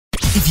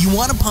If you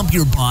want to pump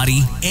your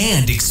body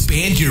and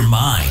expand your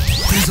mind,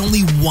 there's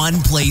only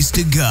one place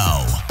to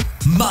go.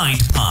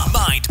 Mind Pump.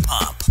 Mind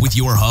Pump with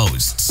your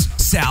hosts,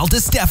 Sal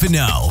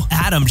DiStefano,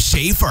 Adam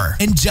Schaefer,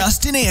 and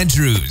Justin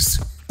Andrews.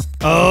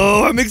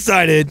 Oh, I'm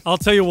excited. I'll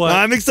tell you what.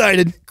 I'm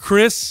excited.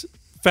 Chris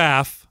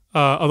Pfaff,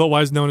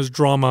 otherwise known as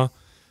Drama,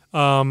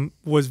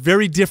 was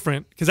very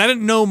different because I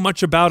didn't know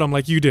much about him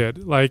like you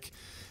did. Like,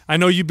 I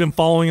know you've been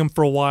following him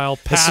for a while,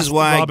 past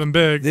Robin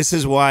Big. This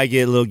is why I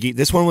get a little geek.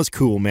 This one was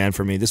cool, man,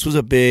 for me. This was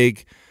a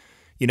big,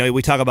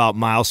 we talk about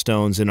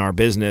milestones in our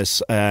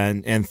business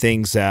and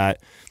things that,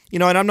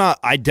 and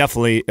I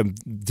definitely am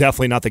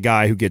not the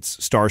guy who gets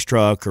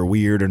starstruck or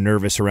weird or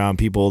nervous around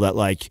people that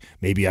like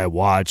maybe I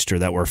watched or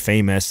that were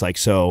famous. Like,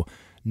 so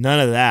none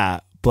of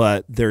that,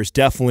 but there's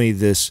definitely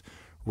this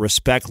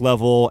respect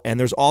level. And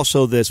there's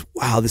also this,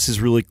 wow, this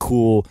is really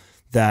cool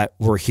that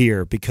we're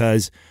here,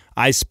 because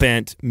I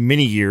spent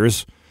many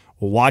years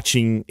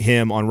watching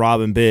him on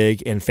Robin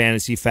Big and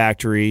Fantasy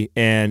Factory,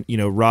 and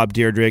Rob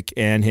Dyrdek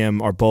and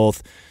him are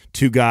both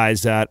two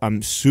guys that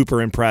I'm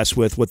super impressed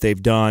with what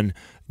they've done,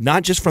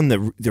 not just from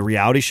the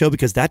reality show,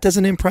 because that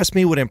doesn't impress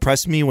me. What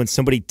impressed me when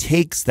somebody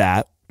takes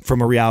that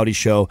from a reality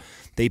show,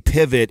 they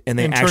pivot and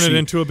they turn it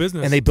into a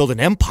business, and they build an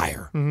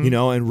empire.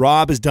 And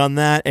Rob has done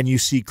that, and you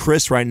see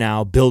Chris right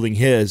now building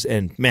his,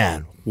 and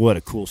man, what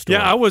a cool story.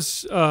 Yeah, I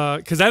was,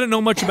 because I didn't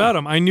know much about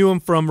him. I knew him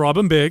from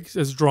Robin Big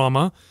as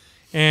Drama,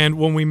 and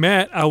when we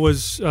met, I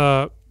was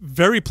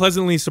very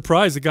pleasantly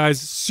surprised. The guy's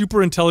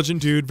super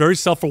intelligent dude, very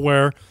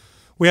self-aware.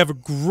 We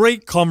have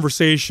great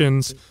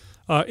conversations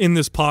in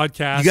this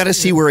podcast. You got to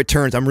see where it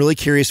turns. I'm really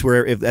curious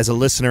where, if, as a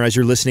listener, as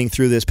you're listening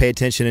through this, pay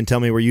attention and tell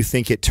me where you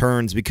think it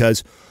turns,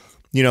 because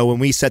when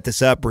we set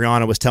this up,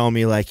 Brianna was telling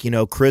me, like,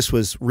 Chris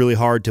was really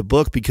hard to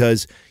book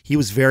because he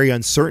was very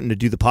uncertain to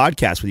do the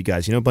podcast with you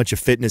guys. A bunch of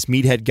fitness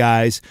meathead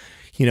guys.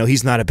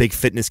 He's not a big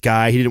fitness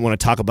guy. He didn't want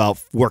to talk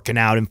about working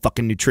out and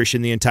fucking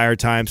nutrition the entire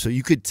time. So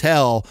you could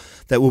tell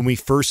that when we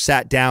first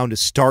sat down to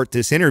start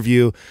this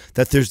interview,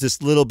 that there's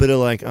this little bit of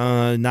like,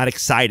 not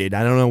excited.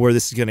 I don't know where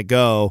this is going to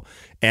go.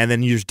 And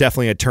then there's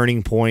definitely a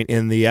turning point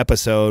in the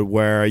episode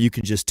where you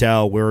can just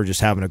tell we're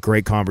just having a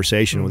great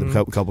conversation with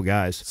a couple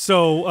guys.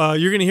 So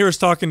you're going to hear us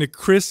talking to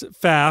Chris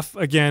Pfaff.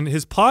 Again,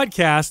 his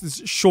podcast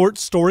is Short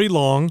Story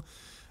Long.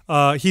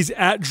 He's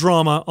at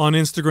Drama on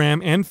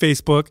Instagram and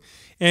Facebook.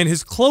 And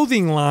his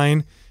clothing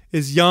line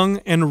is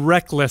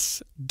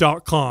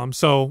youngandreckless.com.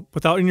 So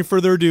without any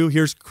further ado,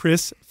 here's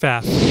Chris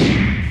Pfaff.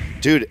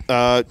 Dude,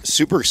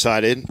 super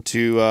excited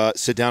to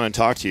sit down and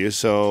talk to you.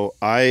 So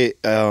I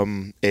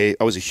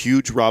was a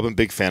huge Robin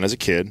Big fan as a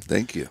kid.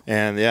 Thank you.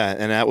 And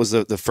and that was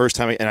the first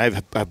time. And I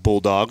have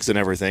bulldogs and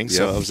everything,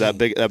 so I was that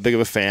big of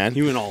a fan.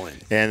 You went all in.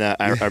 And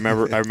I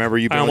remember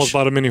you. I almost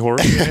bought a mini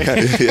horse.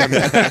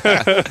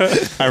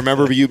 I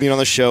remember you being on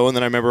the show, and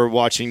then I remember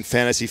watching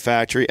Fantasy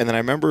Factory, and then I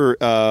remember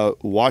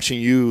watching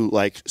you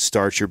like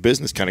start your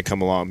business, kind of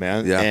come along,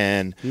 man. Yeah.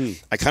 And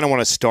I kind of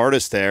want to start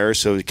us there,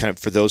 so kind of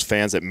for those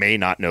fans that may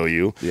not know you.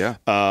 Yeah.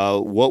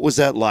 What was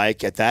that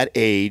like at that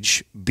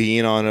age,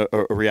 being on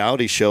a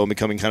reality show and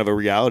becoming kind of a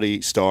reality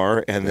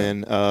star, and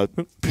then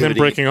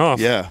breaking off?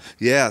 Yeah.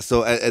 Yeah.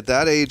 So at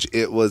that age,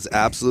 it was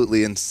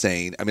absolutely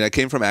insane. I mean, I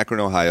came from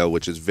Akron, Ohio,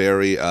 which is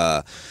very,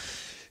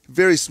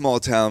 very small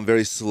town,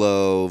 very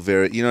slow,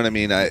 very, you know what I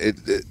mean?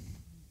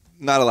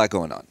 Not a lot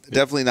going on.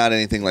 Definitely not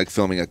anything like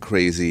filming a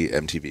crazy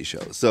MTV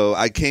show. So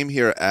I came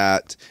here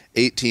at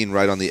 18,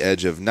 right on the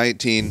edge of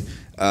 19.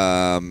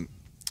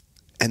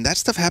 And that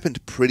stuff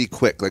happened pretty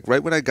quick. Like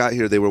right when I got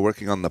here, they were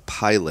working on the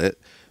pilot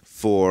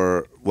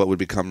for what would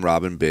become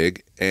Robin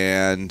Big.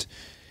 And,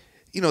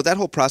 that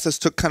whole process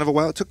took kind of a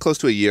while. It took close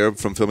to a year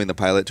from filming the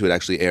pilot to it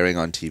actually airing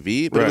on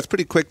TV. But It was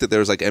pretty quick that there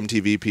was like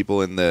MTV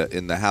people in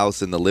the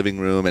house, in the living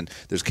room, and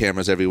there's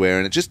cameras everywhere.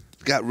 And it just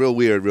got real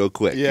weird real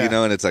quick,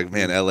 and it's like,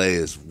 man, LA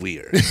is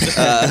weird.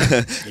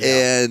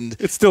 And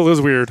it still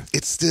is weird.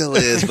 It still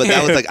is, but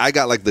that was like, I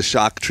got like the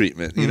shock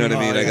treatment, you know what I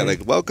mean? I got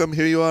like, welcome,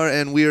 here you are,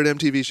 and weird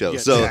MTV show.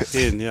 So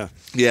and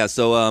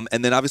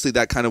then obviously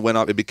that kind of went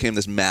off. It became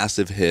this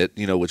massive hit,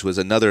 which was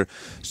another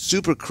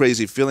super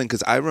crazy feeling,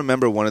 because I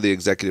remember one of the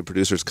executive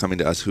producers coming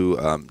to us who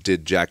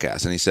did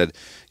Jackass, and he said,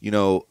 in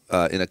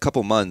a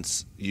couple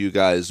months, you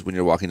guys, when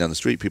you're walking down the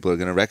street, people are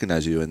going to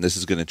recognize you, and this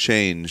is going to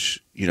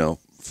change,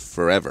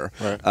 forever.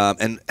 Right.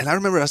 And I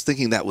remember us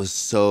thinking that was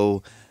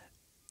so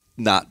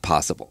not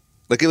possible.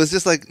 Like, it was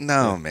just like,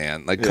 no,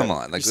 man. Like, come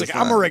on. Like,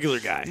 I'm a regular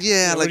guy.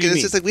 Yeah, like,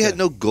 it's just like we had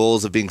no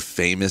goals of being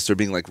famous or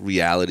being, like,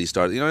 reality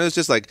stars. It was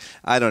just like,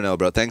 I don't know,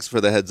 bro. Thanks for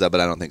the heads up,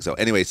 but I don't think so.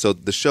 Anyway, so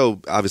the show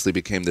obviously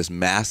became this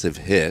massive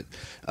hit.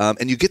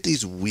 And you get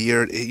these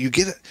you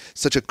get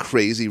such a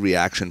crazy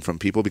reaction from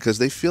people because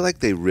they feel like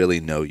they really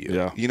know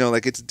you. Yeah.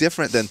 Like, it's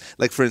different than,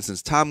 like, for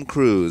instance, Tom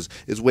Cruise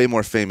is way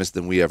more famous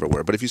than we ever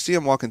were. But if you see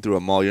him walking through a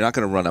mall, you're not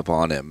going to run up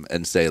on him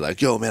and say,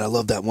 like, yo, man, I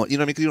love that one. You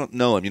know what I mean? Because you don't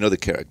know him. You know the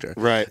character.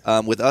 Right.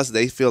 With us,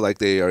 they feel like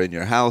they are in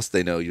your house.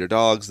 They know your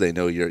dogs. They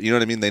know you know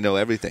what I mean? They know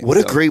everything. What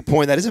a great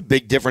point. That is a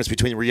big difference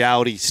between a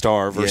reality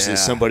star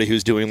versus somebody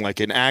who's doing like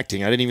an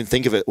acting. I didn't even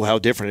think of it, how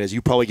different it is.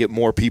 You probably get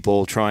more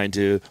people trying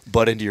to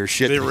butt into your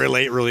shit. They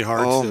relate really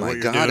hard to my what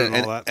you're God. doing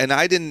and all that. And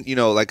I didn't,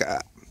 like,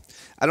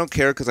 I don't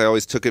care because I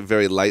always took it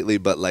very lightly,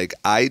 but like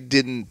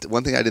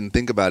one thing I didn't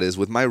think about is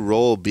with my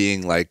role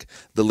being like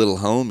the little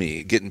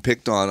homie, getting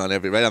picked on I'm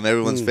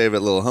everyone's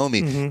favorite little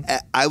homie.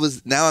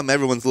 I'm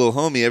everyone's little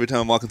homie every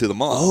time I'm walking through the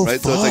mall,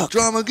 right? Fuck. So it's like,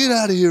 Drama, get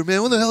out of here,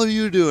 man. What the hell are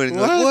you doing? And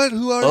like, what?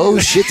 Who are you? Oh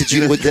shit!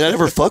 Did I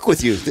ever fuck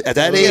with you at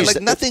that age?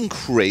 Like nothing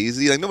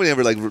crazy. Like nobody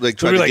ever like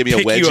tried to give me a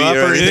pick you wedgie up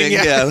or or anything.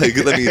 anything? Yeah, like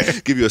let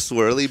me give you a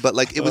swirly. But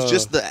like it was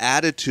just the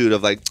attitude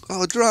of like,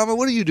 oh, Drama,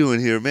 what are you doing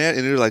here, man?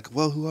 And you're like,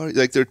 well, who are you?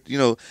 Like they're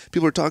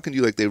people are talking to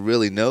you like they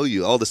really know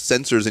you. All the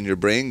sensors in your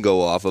brain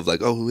go off of like,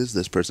 oh, who is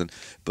this person?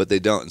 But they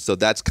don't. And so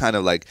that's kind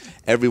of like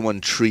everyone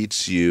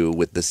treats you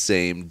with the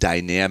same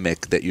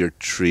dynamic that you're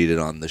treated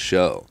on the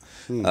show.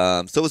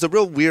 So it was a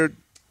real weird,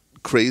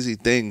 crazy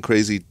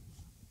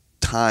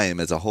time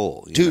as a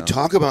whole. Dude,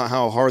 talk about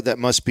how hard that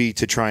must be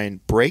to try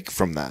and break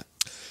from that.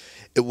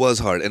 It was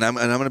hard, and I'm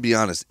going to be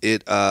honest.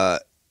 It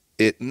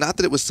not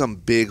that it was some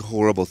big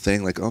horrible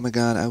thing like, oh my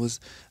God, I was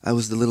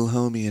the little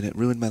homie and it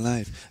ruined my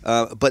life.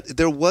 But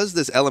there was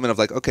this element of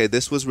like, okay,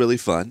 this was really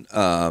fun.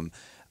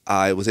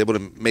 I was able to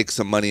make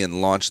some money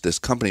and launch this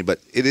company, but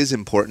it is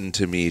important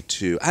to me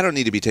I don't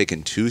need to be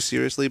taken too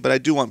seriously, but I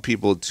do want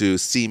people to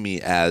see me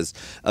as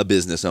a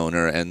business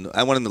owner, and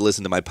I want them to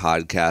listen to my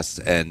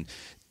podcasts and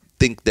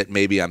think that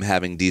maybe I'm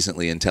having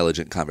decently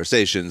intelligent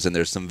conversations and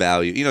there's some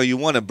value. You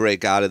want to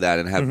break out of that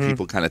and have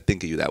people kind of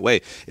think of you that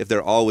way. If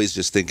they're always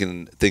just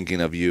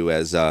thinking of you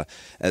as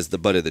the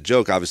butt of the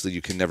joke, obviously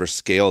you can never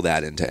scale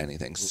that into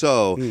anything.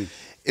 So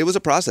it was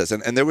a process,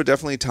 and there were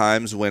definitely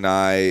times when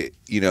I,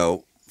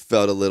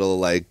 felt a little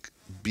like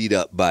beat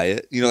up by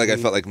it. Like I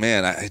felt like,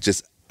 man,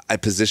 I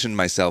positioned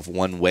myself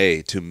one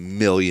way to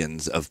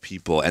millions of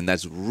people, and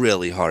that's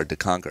really hard to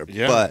conquer.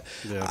 Yeah. But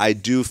I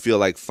do feel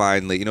like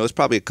finally, it was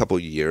probably a couple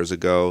years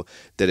ago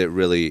that it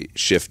really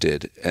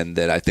shifted, and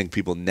that I think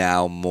people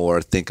now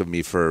more think of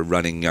me for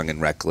running Young and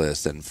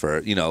Reckless and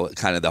for,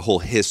 kind of the whole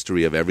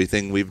history of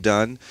everything we've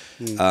done,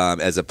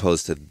 as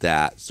opposed to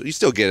that. So you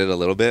still get it a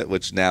little bit,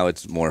 which now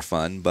it's more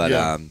fun, but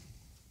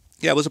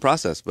it was a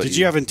process. But did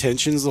you have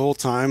intentions the whole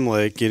time,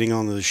 like getting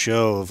on the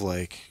show of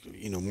like,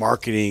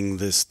 marketing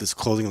this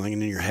clothing line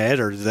in your head,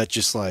 or did that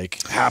just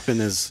like happen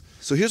as?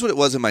 So here's what it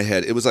was in my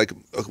head. It was like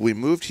we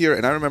moved here,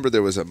 and I remember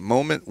there was a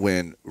moment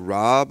when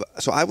Rob.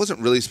 So I wasn't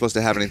really supposed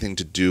to have anything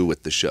to do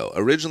with the show.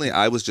 Originally,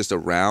 I was just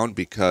around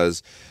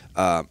because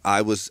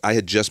I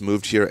had just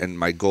moved here, and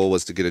my goal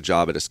was to get a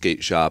job at a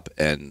skate shop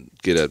and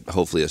get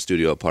hopefully a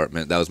studio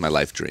apartment. That was my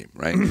life dream,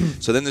 right?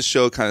 So then the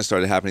show kind of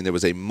started happening. There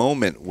was a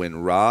moment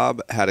when Rob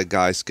had a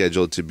guy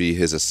scheduled to be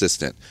his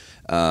assistant,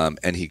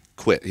 and he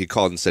quit. He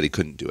called and said he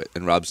couldn't do it.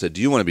 And Rob said,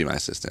 "Do you want to be my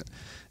assistant?"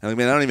 I'm like,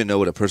 man, I don't even know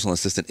what a personal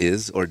assistant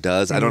is or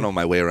does. I don't know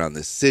my way around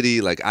this city.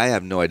 Like, I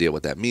have no idea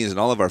what that means. And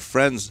all of our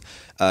friends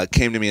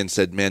came to me and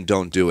said, man,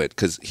 don't do it.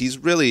 Because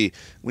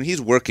when he's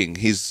working,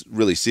 he's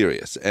really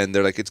serious. And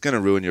they're like, it's going to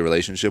ruin your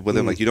relationship with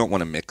him. Like, you don't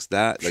want to mix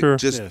that. Like,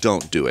 just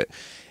don't do it.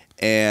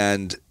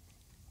 And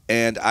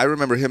I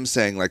remember him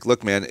saying, like,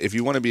 look, man, if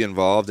you want to be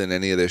involved in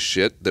any of this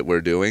shit that we're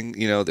doing,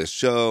 this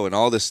show and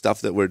all this stuff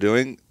that we're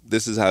doing,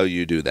 this is how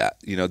you do that.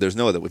 There's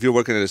no other. If you're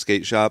working at a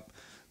skate shop,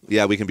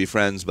 yeah, we can be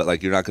friends, but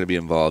like you're not going to be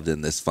involved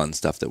in this fun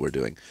stuff that we're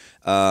doing.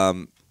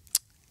 And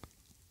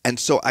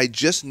so I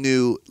just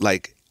knew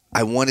like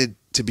I wanted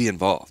to be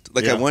involved.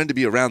 Like I wanted to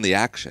be around the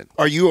action.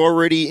 Are you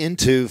already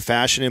into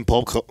fashion and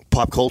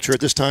pop culture at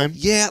this time?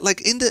 Yeah,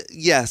 like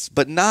yes,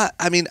 but not.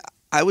 I mean,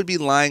 I would be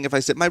lying if I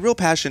said my real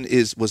passion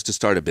was to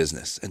start a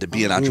business and to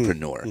be an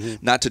entrepreneur,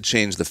 not to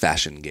change the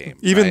fashion game.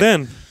 Even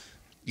then.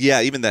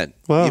 Yeah, even then.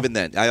 Wow. Even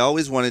then. I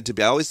always wanted to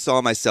be. I always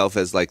saw myself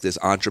as like this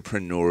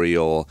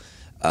entrepreneurial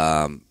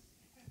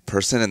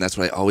person, and that's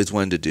what I always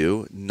wanted to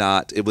do.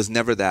 It was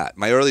never that.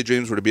 My early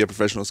dreams were to be a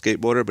professional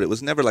skateboarder, but it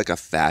was never like a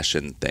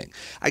fashion thing.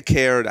 I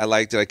cared. I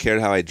liked it. I cared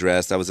how I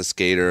dressed. I was a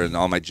skater, and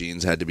all my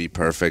jeans had to be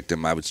perfect,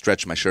 and I would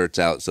stretch my shirts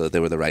out so that they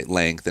were the right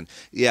length, and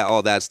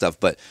all that stuff,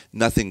 but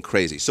nothing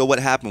crazy. So what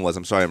happened was,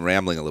 I'm sorry I'm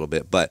rambling a little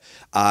bit, but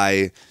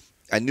I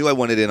knew I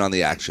wanted in on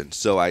the action.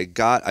 So I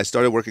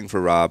started working for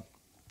Rob,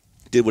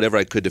 did whatever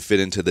I could to fit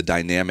into the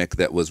dynamic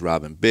that was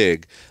Rob and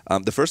Big.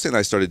 The first thing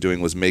I started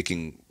doing was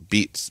making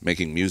beats,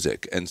 making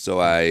music. And so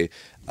I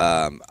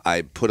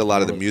put a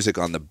lot of the music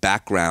on the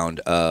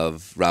background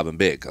of Rob and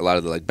Big. A lot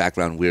of the like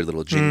background weird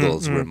little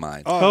jingles were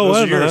mine. Oh,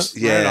 those are yours.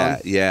 Yeah,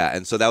 yeah.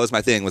 And so that was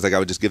my thing, was like I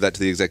would just give that to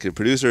the executive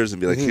producers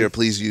and be like, here,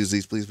 please use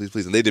these, please, please,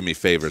 please. And they did me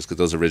favors because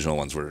those original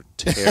ones were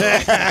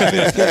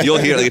terrible. You'll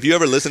hear, like if you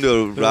ever listen to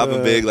a Rob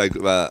and Big like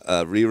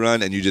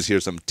rerun and you just hear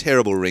some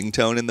terrible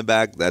ringtone in the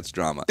back, that's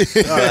drama.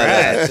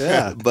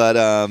 But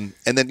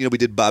and then we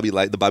did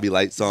the Bobby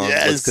Light song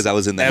because I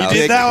was in the house.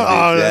 You did that?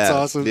 Oh, that's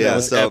awesome. Yeah,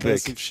 so so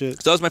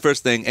that was my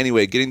first thing.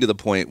 Anyway, getting to the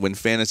point when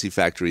Fantasy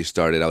Factory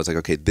started, I was like,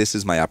 okay, this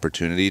is my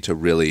opportunity to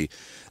really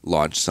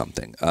launch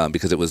something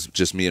because it was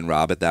just me and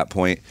Rob at that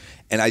point.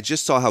 And I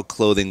just saw how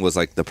clothing was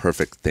like the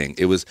perfect thing.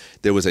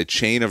 There was a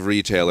chain of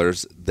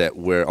retailers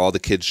where all the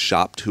kids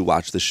shopped who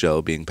watched the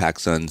show, being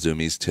PacSun,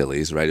 Zoomies,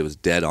 Tilly's, right? It was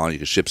dead on. You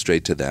could ship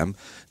straight to them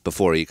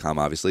before e-com,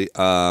 obviously.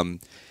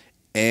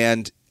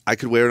 And I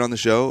could wear it on the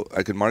show.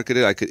 I could market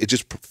it. It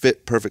just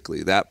fit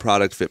perfectly. That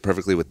product fit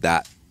perfectly with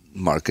that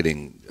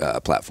marketing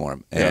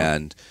platform. Yeah.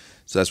 And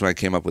so that's when I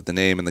came up with the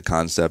name and the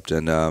concept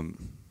and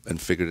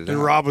figured it out.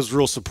 And Rob was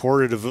real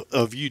supportive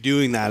of you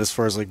doing that as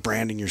far as like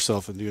branding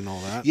yourself and doing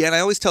all that. Yeah, and I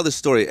always tell this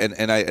story,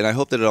 and I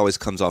hope that it always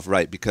comes off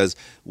right, because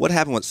what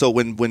happened was, so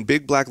when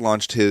Big Black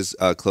launched his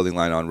clothing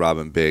line on Rob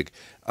and Big,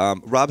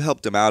 Rob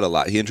helped him out a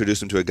lot. He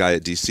introduced him to a guy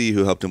at DC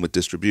who helped him with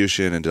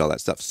distribution and did all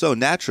that stuff. So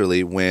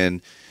naturally,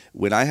 when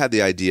I had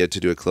the idea to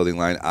do a clothing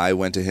line, I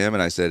went to him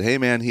and I said, "Hey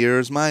man,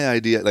 here's my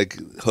idea. Like,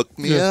 hook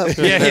me up."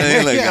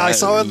 I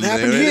saw it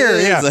happen here.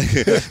 Yeah,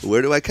 like,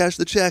 where do I cash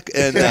the check?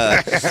 And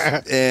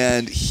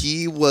and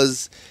he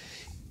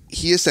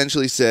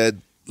essentially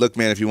said, "Look,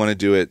 man, if you want to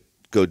do it,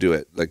 go do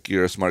it. Like,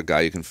 you're a smart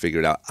guy, you can figure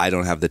it out. I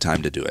don't have the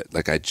time to do it.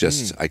 Like, I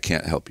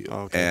can't help you."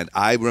 Okay. And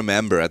I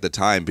remember at the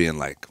time being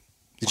like,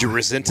 Did you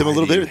resent him a why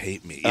little do you bit?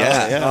 hate me?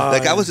 Yeah.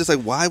 Like, I was just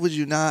like, why would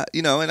you not?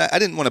 And I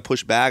didn't want to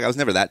push back. I was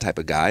never that type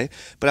of guy.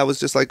 But I was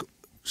just like,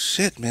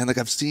 shit, man. Like,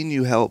 I've seen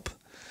you help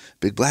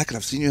Big Black, and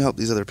I've seen you help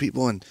these other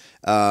people. And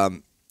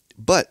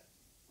but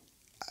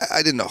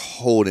I didn't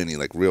hold any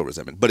like real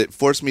resentment. But it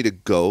forced me to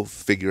go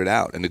figure it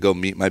out and to go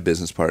meet my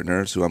business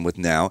partners who I'm with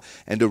now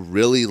and to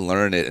really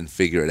learn it and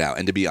figure it out.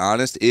 And to be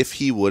honest, if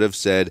he would have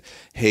said,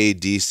 "Hey,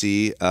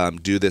 DC,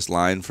 do this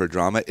line for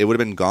drama," it would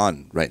have been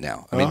gone right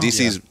now. I mean,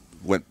 DC's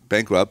went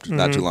bankrupt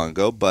not too long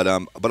ago, but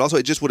also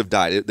it just would have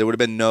died. There would have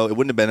been it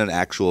wouldn't have been an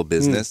actual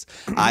business.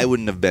 I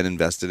wouldn't have been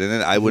invested in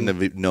it. I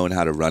wouldn't have known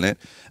how to run it.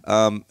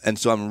 And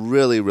so I'm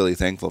really, really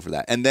thankful for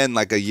that. And then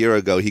like a year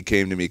ago, he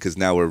came to me, because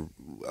now we're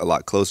a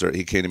lot closer.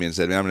 He came to me and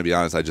said, "Man, I'm going to be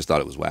honest, I just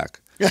thought it was whack."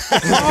 It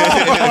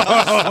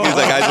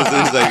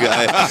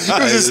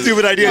was a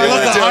stupid idea. I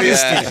love the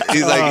honesty.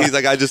 He's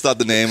like, I just thought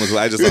the name was.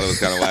 I just thought it was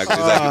kind of whack. He's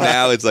like,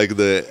 now it's like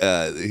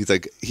he's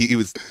like he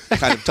was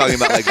kind of talking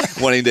about like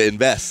wanting to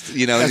invest.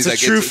 And That's he's a like,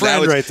 true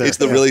friend right there. It's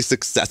the really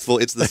successful.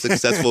 It's the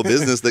successful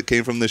business that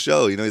came from the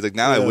show. He's like,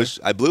 now I wish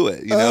I blew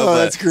it.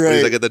 That's great. But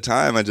he's like, at the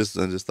time, I just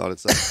thought it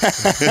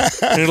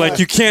sucked. And you're like,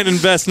 you can't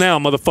invest now,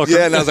 motherfucker.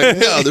 Yeah, and I was like,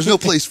 no, there's no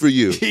place for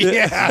you.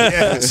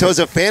 So as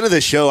a fan of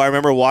the show, I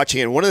remember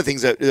watching it. One of the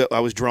things that I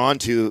was drawn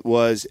to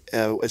was,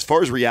 as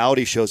far as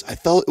reality shows, I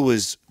felt it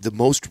was the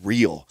most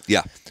real.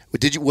 Yeah.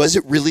 Was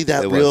it really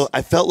that It real? was.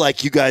 I felt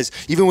like you guys,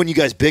 even when you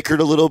guys bickered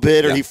a little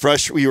bit, or Yeah.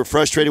 you were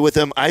frustrated with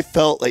him, I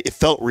felt like it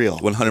felt real.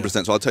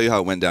 100%. So I'll tell you how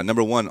it went down.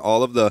 Number one,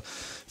 all of the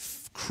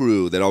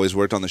crew that always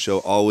worked on the show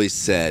always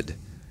said,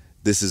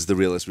 "This is the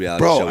realest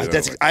reality show we've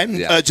ever worked." I'm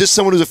Yeah. just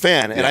someone who's a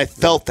fan, and Yeah. I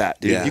felt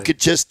that, dude. Yeah. You could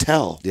just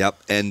tell. Yep,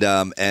 and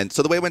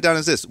so the way it went down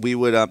is this: we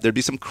would there'd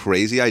be some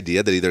crazy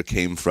idea that either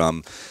came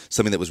from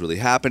something that was really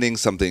happening,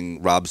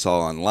 something Rob saw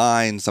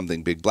online,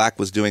 something Big Black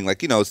was doing,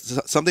 like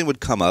something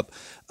would come up,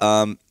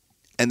 and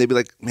they'd be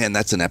like, "Man,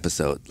 that's an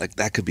episode. Like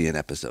that could be an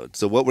episode."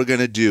 So what we're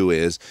gonna do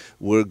is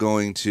we're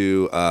going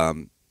to.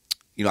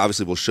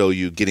 Obviously we'll show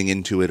you getting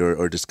into it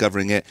or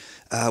discovering it.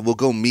 We'll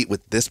go meet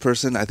with this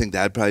person. I think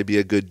that'd probably be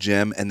a good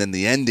gem. And then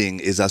the ending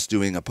is us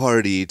doing a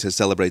party to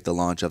celebrate the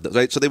launch of the,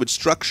 right? So they would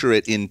structure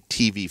it in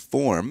TV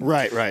form.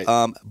 Right.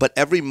 But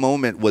every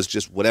moment was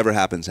just whatever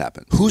happens.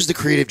 Who's the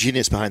creative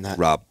genius behind that?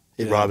 Rob.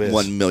 Rob is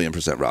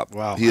 1,000,000% Rob.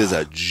 Wow. He is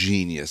a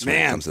genius when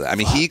it comes to that. I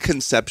mean, he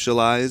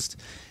conceptualized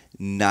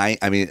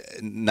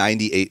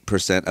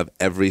 98% of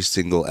every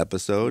single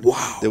episode.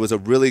 Wow. There was a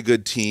really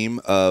good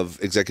team of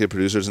executive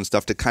producers and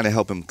stuff to kind of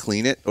help him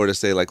clean it, or to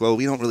say like, well,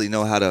 we don't really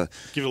know how to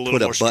Give it a little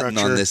put a more button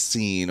structure. on this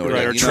scene, or, or you know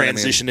what I mean?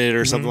 transition it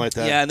or something like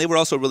that. Yeah, and they were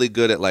also really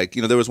good at like,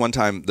 there was one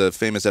time, the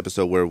famous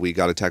episode where we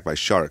got attacked by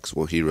sharks.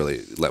 Well, he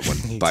really let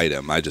one bite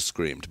him. I just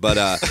screamed. But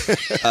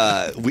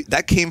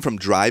that came from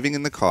driving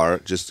in the car,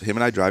 just him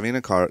and I driving in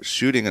a car,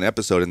 shooting an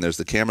episode, and there's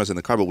the cameras in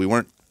the car, but we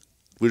were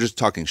just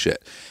talking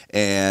shit.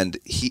 And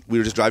we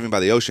were just driving by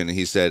the ocean, and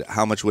he said,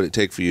 "How much would it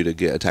take for you to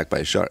get attacked by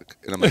a shark?"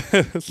 And I'm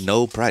like,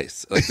 "No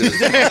price. Like, there's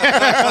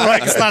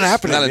It's not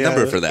happening. not a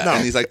number for that." No.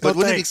 And he's like, "But No,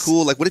 wouldn't thanks. it be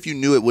cool? Like, what if you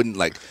knew it wouldn't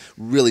like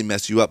really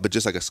mess you up, but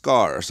just like a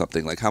scar or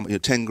something? Like, how much?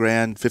 10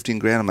 grand, 15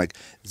 grand?" I'm like,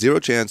 "Zero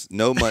chance,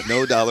 no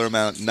dollar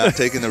amount, not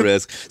taking the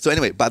risk." So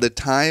anyway, by the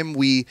time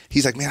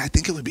he's like, "Man, I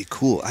think it would be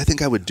cool. I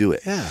think I would do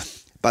it." Yeah.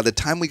 By the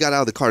time we got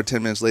out of the car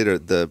 10 minutes later,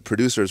 the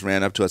producers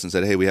ran up to us and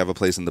said, "Hey, we have a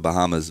place in the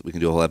Bahamas. We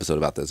can do a whole episode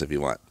about this if you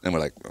want." And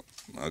we're like, "Oh,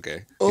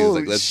 okay." He was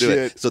like, "Let's do shit.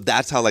 it." So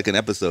that's how like an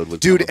episode would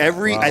Dude, come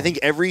about. I think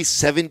every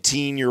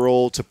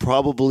 17-year-old to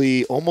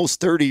probably almost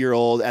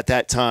 30-year-old at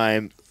that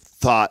time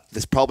thought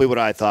this, probably what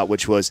I thought,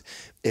 which was,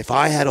 if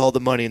I had all the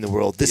money in the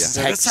world, this is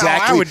That's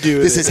exactly how I would do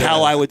it. This is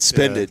how I would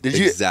spend it. Did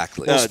you?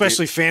 Exactly. Well,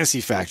 especially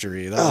Fantasy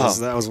Factory.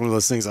 That was one of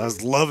those things. I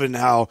was loving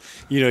how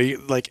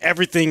like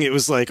everything. It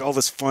was like all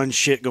this fun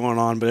shit going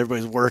on, but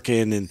everybody's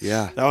working, and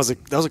Yeah. that was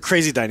a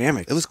crazy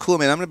dynamic. It was cool,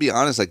 man. I'm gonna be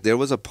honest. Like, there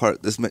was a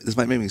part. This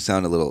might make me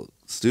sound a little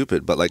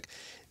stupid, but like,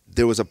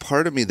 there was a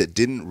part of me that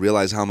didn't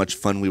realize how much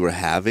fun we were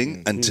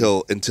having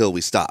until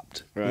we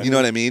stopped. Right. You know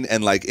what I mean?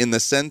 And like in the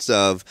sense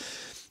of,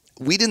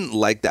 we didn't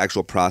like the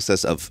actual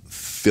process of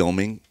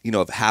filming,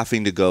 of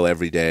having to go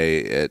every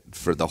day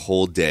for the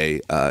whole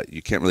day.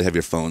 You can't really have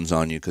your phones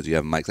on you because you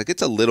have mics. Like,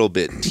 it's a little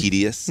bit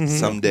tedious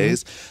some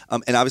days.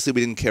 And obviously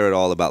we didn't care at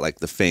all about like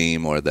the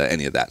fame or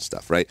any of that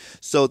stuff, right?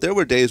 So there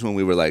were days when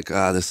we were like,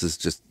 this is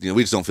just,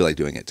 we just don't feel like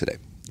doing it today.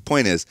 The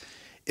point is,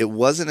 it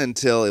wasn't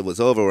until it was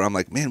over where I'm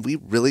like, man, we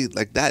really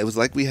like that. It was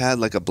like we had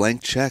like a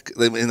blank check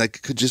and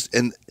like could just,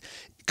 and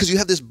because you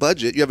have this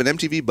budget, you have an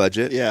MTV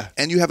budget,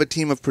 and you have a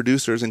team of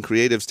producers and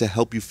creatives to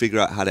help you figure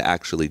out how to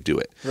actually do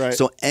it. Right.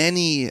 So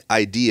any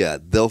idea,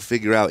 they'll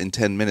figure out in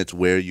 10 minutes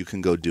where you can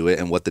go do it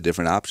and what the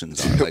different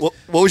options are. Like, what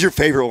was your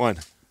favorite one?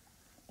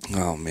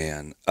 oh,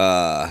 man.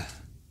 Remember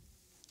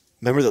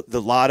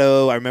the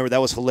Lotto? I remember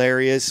that was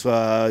hilarious.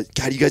 God,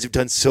 you guys have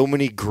done so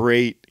many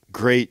great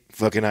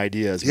fucking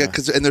ideas. Yeah, man.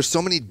 and there's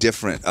so many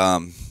different...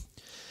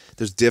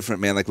 there's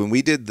different, man. Like when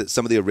we did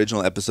some of the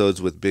original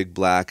episodes with Big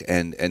Black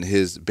and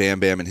his Bam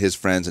Bam and his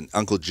friends, and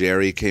Uncle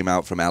Jerry came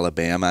out from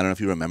Alabama. I don't know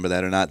if you remember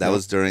that or not. That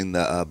was during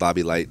the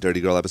Bobby Light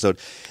Dirty Girl episode.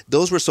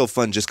 Those were so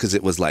fun just because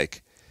it was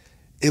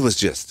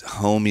just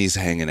homies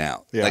hanging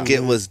out. Yeah. Like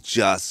it was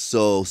just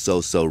so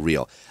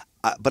real.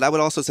 But I would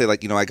also say,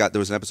 like, there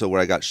was an episode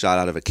where I got shot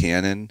out of a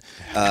cannon.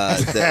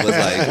 That was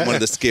like one of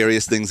the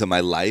scariest things in my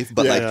life.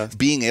 But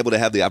being able to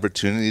have the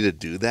opportunity to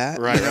do that,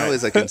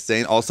 is like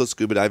insane. Also,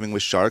 scuba diving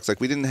with sharks.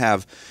 Like we didn't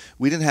have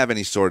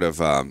any sort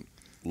of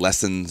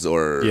lessons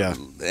or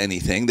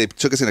anything. They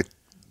took us in a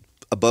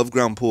above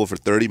ground pool for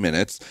 30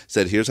 minutes,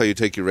 said, here's how you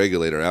take your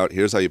regulator out,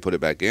 here's how you put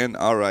it back in.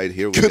 All right,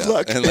 here we go. Good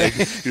luck. And like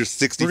you're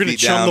 60 feet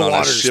down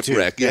on a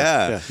shipwreck.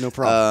 Yeah, no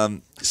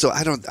problem. So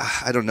I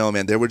don't know,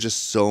 man. There were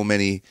just so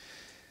many.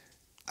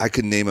 I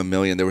could name a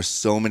million. There were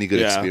so many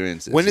good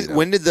experiences.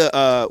 When did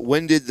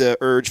the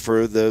urge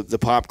for the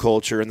pop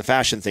culture and the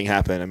fashion thing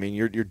happen? I mean,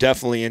 you're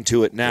definitely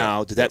into it now.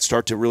 Yeah. Did that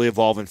start to really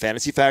evolve in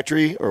Fantasy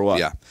Factory or what?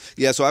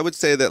 Yeah. So I would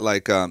say that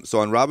like so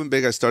on Robin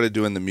Big, I started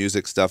doing the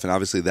music stuff, and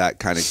obviously that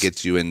kind of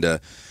gets you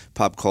into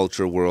pop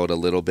culture world a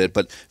little bit.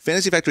 But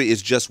Fantasy Factory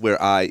is just where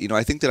I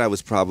think that I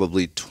was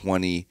probably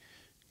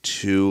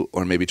 22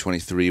 or maybe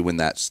 23 when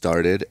that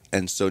started.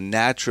 And so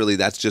naturally,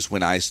 that's just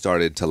when I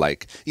started to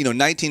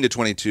 19 to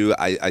 22,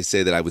 I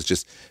say that I was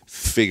just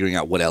figuring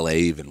out what LA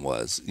even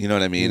was. You know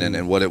what I mean?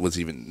 And what it was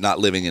even, not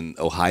living in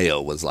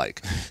Ohio was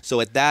like. So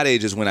at that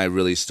age is when I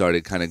really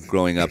started kind of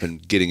growing up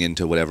and getting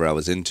into whatever I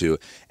was into.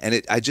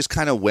 And I just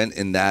kind of went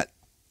in that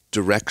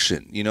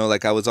direction.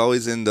 Like I was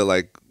always into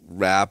like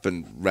rap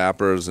and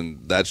rappers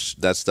and that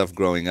stuff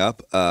growing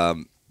up.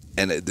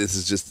 And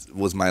this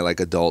was my like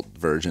adult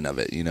version of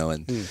it,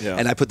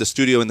 and I put the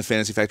studio in the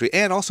Fantasy Factory.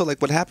 And also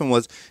like what happened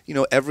was,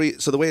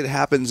 so the way it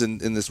happens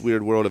in this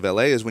weird world of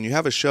LA is when you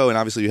have a show and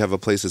obviously you have a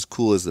place as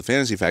cool as the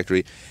Fantasy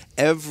Factory,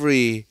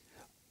 every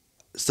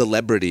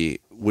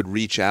celebrity would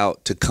reach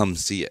out to come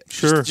see it.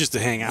 Sure. Just to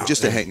hang out.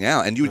 To hang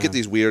out. And you would get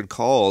these weird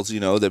calls,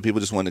 that people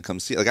just wanted to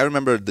come see. Like I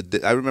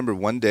remember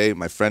one day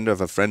my friend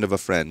of a friend of a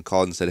friend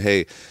called and said,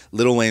 "Hey,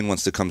 Lil Wayne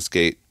wants to come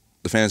skate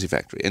the Fantasy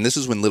Factory." And this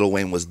is when Lil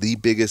Wayne was the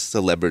biggest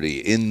celebrity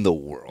in the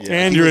world.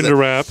 Yeah. And you're into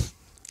rap.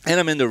 And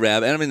I'm into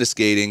rap, and I'm into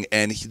skating,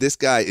 and this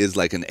guy is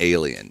like an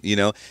alien,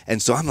 And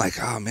so I'm like,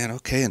 oh, man,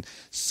 okay. And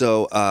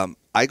so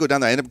I go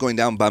down there. I end up going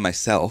down by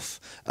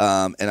myself,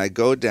 and I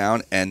go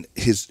down, and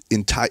his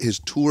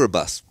tour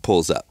bus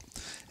pulls up.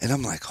 And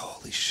I'm like,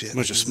 holy shit. A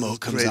bunch of smoke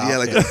comes out. Yeah,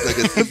 like a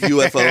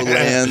UFO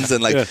lands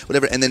and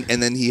whatever. And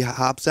then he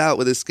hops out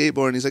with his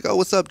skateboard, and he's like, oh,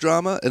 what's up,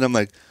 drama? And I'm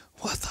like,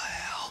 what the hell?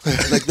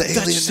 Like the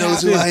alien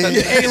knows who I am.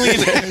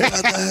 Alien.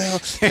 What the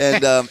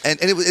hell? And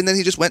then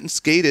he just went and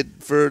skated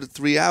for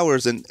 3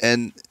 hours and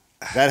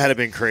that had to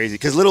been crazy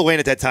because Lil Wayne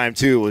at that time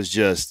too was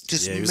just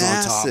he was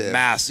massive. On top.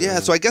 Massive. Yeah.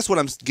 So I guess what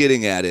I'm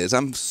getting at is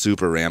I'm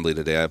super rambly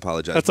today. I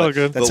apologize. That's all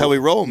good. That's how we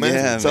roll, man.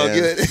 Yeah, it's all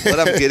good. What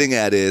I'm getting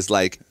at is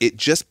like it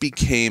just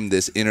became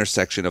this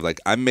intersection of like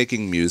I'm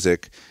making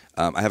music.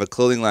 I have a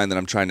clothing line that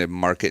I'm trying to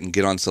market and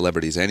get on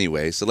celebrities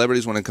anyway.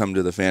 Celebrities want to come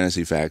to the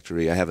Fantasy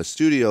Factory. I have a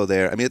studio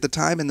there. I mean, at the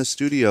time in the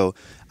studio,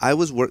 I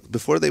was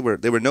before they were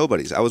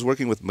nobodies. I was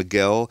working with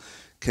Miguel,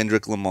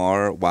 Kendrick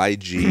Lamar,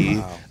 YG.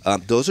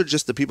 Wow. Those are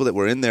just the people that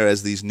were in there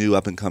as these new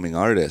up and coming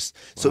artists.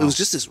 So it was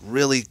just this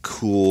really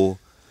cool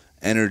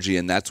energy,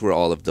 and that's where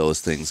all of those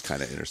things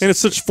kind of intersect. And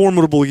it's such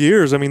formidable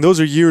years. I mean, those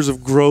are years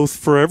of growth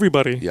for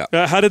everybody. Yeah.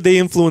 How did they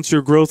influence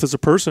your growth as a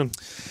person?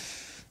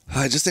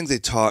 I just think they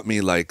taught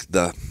me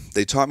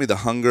the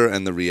hunger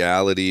and the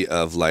reality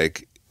of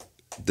like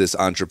this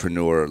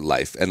entrepreneur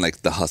life and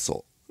like the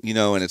hustle,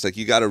 and it's like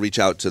you got to reach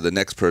out to the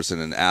next person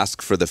and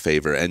ask for the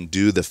favor and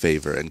do the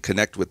favor and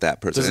connect with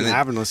that person. It doesn't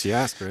happen unless you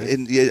ask, right?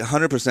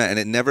 100%, and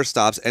it never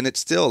stops. And it's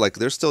still like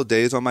there's still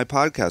days on my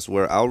podcast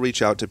where I'll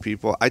reach out to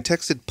people. I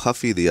texted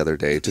Puffy the other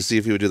day to see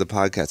if he would do the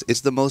podcast.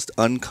 It's the most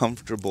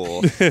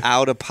uncomfortable,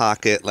 out of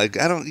pocket. Like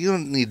you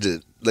don't need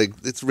to like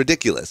it's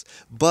ridiculous,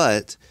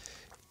 but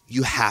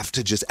you have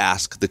to just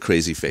ask the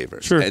crazy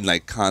favors and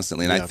like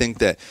constantly. And I think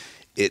that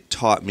it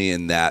taught me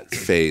in that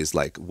phase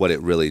like what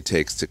it really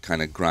takes to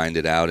kind of grind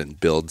it out and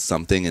build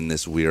something in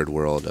this weird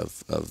world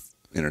of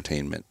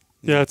entertainment.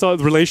 Yeah, it's all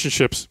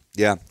relationships.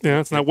 Yeah. Yeah,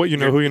 it's not what you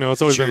know, who you know.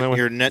 It's always been that way.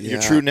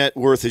 Your true net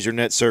worth is your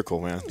net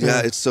circle, man.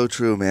 Yeah, it's so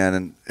true,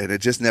 man, and it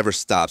just never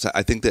stops.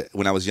 I think that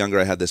when I was younger,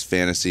 I had this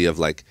fantasy of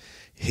like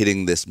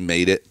hitting this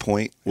made it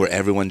point where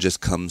everyone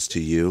just comes to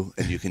you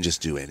and you can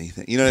just do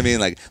anything. You know what I mean?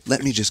 Like,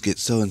 let me just get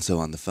so and so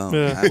on the phone.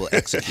 Yeah. And I will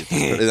execute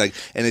this. Like,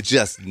 and it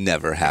just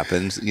never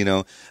happens. You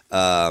know.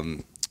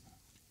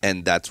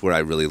 And that's where I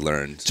really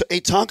learned. So, hey,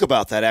 talk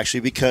about that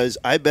actually, because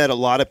I bet a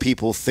lot of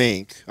people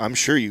think, I'm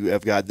sure you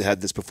have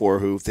had this before,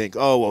 who think,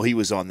 oh, well, he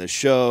was on this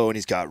show and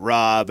he's got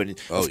Rob, and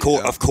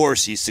of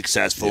course he's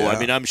successful. Yeah. I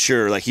mean, I'm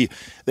sure like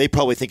they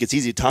probably think it's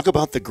easy. Talk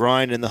about the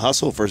grind and the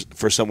hustle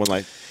for someone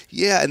like.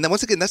 Yeah, and then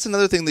once again, that's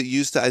another thing that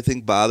used to, I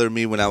think, bother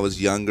me when I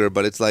was younger.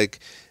 But it's like,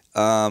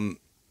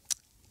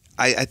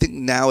 I think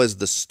now as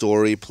the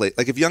story play,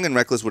 like if Young and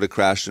Reckless would have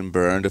crashed and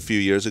burned a few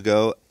years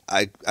ago,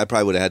 I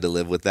probably would have had to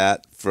live with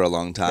that for a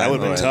long time. That would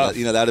have been tough.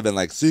 You know, that would have been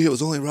like, see, it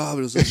was only Rob,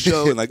 it was a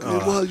show, and like,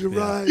 well, you're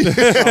right.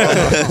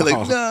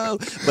 Like, no.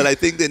 But I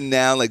think that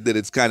now, like, that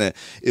it's kind of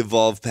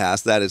evolved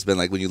past that. It's been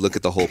like when you look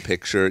at the whole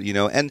picture, you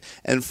know,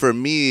 and for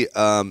me,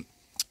 the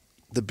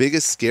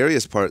biggest,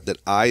 scariest part that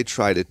I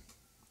try to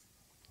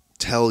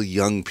tell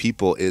young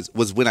people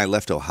was when I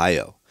left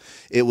Ohio.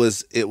 It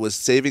was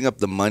saving up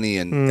the money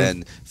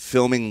and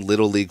filming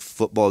Little League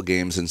football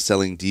games and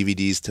selling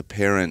DVDs to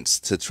parents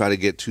to try to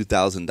get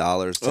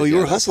 $2,000. Oh, you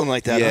were hustling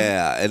like that.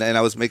 Yeah, huh? and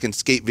I was making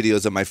skate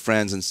videos of my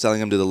friends and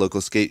selling them to the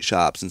local skate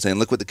shops and saying,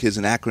 look what the kids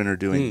in Akron are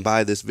doing,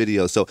 buy this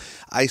video. So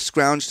I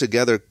scrounged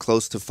together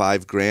close to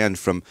 $5,000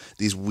 from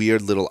these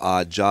weird little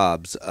odd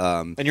jobs.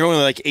 And you're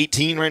only like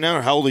 18 right now,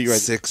 or how old are you?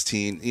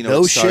 16. You know,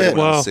 No it started shit.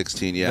 when I Wow. was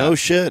 16. Yeah, No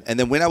shit. And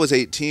then when I was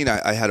 18,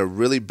 I had a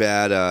really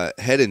bad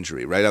head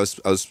injury. Right,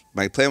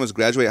 my plan was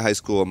graduate high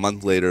school. A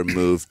month later,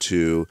 move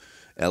to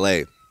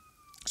L.A.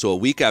 So a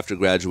week after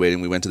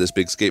graduating, we went to this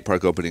big skate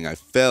park opening. I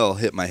fell,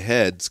 hit my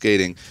head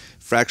skating,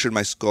 fractured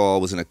my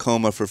skull, was in a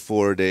coma for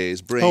 4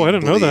 days. Brain Oh, I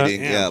didn't know that.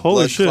 bleeding. Yeah. Yeah,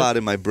 Holy blood shit. clot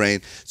in my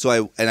brain. So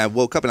I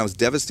woke up and I was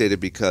devastated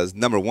because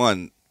number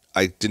one,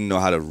 I didn't know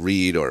how to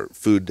read, or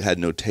food had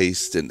no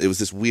taste, and it was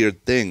this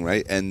weird thing,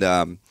 right? And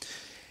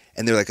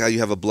they're like, oh, you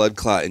have a blood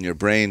clot in your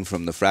brain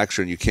from the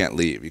fracture, and you can't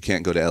leave. You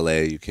can't go to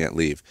L.A. You can't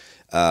leave.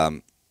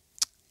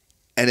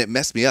 And it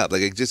messed me up.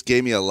 Like, it just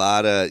gave me a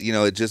lot of, you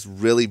know, it just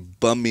really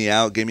bummed me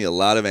out, gave me a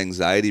lot of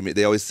anxiety.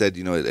 They always said,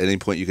 you know, at any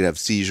point you could have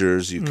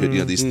seizures, you could,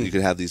 you know, you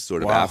could have these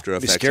sort of after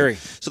effects. Scary.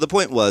 So the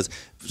point was,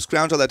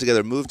 scrounge all that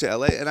together, moved to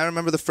LA, and I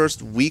remember the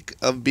first week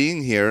of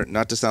being here,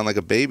 not to sound like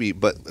a baby,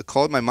 but I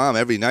called my mom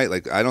every night,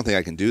 like, I don't think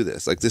I can do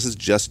this. Like, this is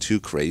just too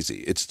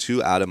crazy. It's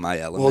too out of my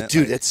element. Well,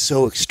 dude, like, that's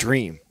so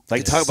extreme.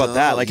 Like, talk about so-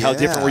 that. Like, how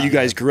different where you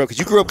guys grew up. Because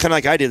you grew up kind of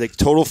like I did, like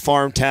total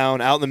farm town,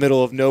 out in the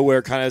middle of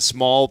nowhere, kind of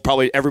small.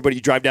 Probably everybody,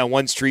 you drive down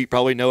one street,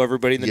 probably know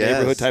everybody in the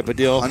neighborhood type of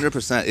deal.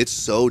 100%. It's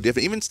so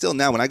different. Even still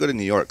now, when I go to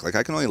New York, like,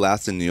 I can only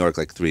last in New York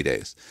like 3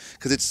 days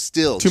because it's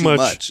still too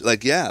much.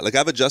 Like, yeah, like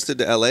I've adjusted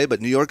to LA,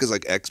 but New York is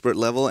like expert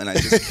level, and I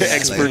just can't,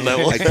 Expert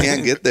level. I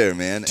can't get there,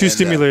 man. Too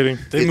stimulating.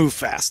 They move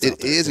fast.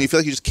 It is, and you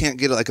feel like you just can't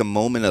get like a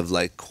moment of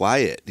like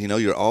quiet. You know,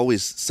 you're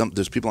always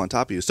there's people on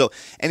top of you. So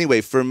anyway,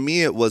 for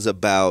me, it was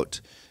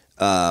about.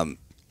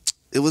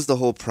 It was the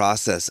whole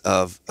process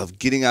of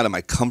getting out of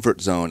my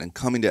comfort zone and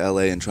coming to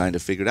LA and trying to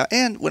figure it out.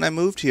 And when I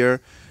moved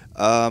here,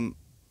 Rob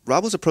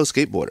was a pro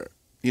skateboarder.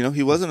 You know,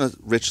 he wasn't a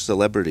rich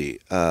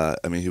celebrity. I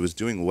mean, he was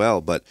doing well,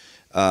 but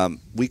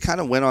we kind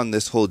of went on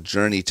this whole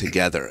journey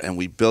together, and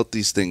we built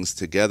these things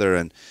together.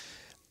 And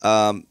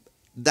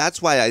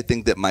that's why I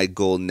think that my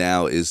goal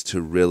now is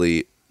to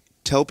really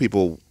tell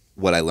people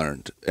what I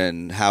learned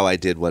and how I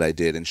did what I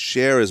did, and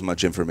share as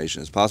much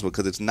information as possible,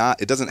 because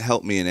it doesn't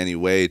help me in any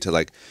way to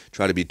like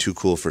try to be too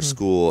cool for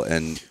school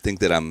and think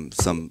that I'm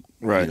some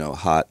you know,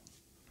 hot.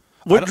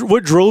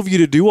 What drove you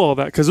to do all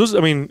that? Because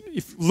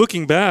if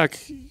looking back,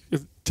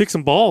 take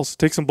some balls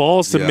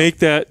to make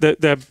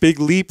that big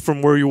leap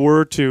from where you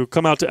were to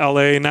come out to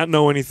LA and not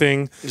know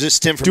anything. Is this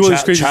stem from Do all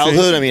these crazy childhood?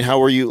 things. I mean, how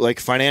were you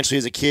like financially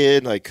as a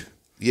kid? Like,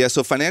 Yeah,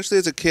 so financially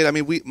as a kid, I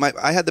mean,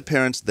 I had the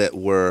parents that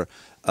were.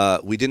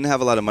 We didn't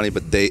have a lot of money,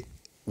 but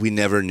we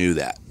never knew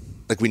that.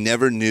 Like, we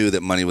never knew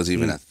that money was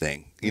even a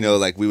thing. You know,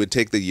 like, we would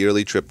take the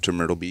yearly trip to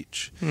Myrtle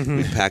Beach.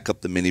 We'd pack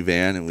up the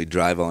minivan and we'd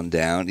drive on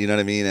down. You know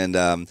what I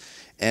mean?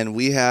 And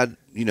we had,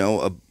 you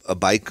know, a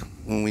bike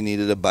when we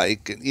needed a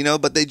bike. You know,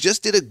 but they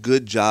just did a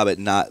good job at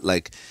not,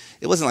 like,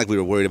 it wasn't like we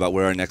were worried about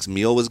where our next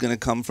meal was going to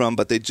come from,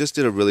 but they just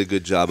did a really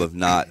good job of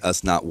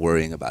us not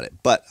worrying about it.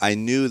 But I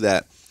knew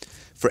that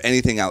for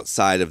anything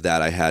outside of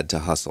that, I had to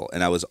hustle.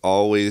 And I was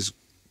always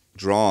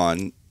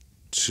drawn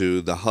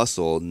to the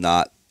hustle,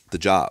 not the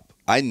job.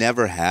 I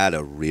never had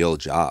a real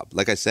job.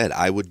 Like I said,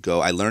 I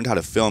learned how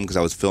to film because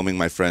I was filming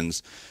my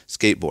friend's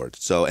skateboard.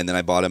 And then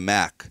I bought a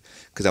Mac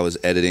because I was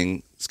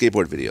editing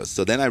skateboard videos.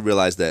 So then I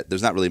realized that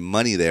there's not really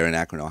money there in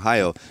Akron,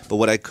 Ohio. But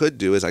what I could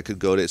do is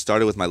it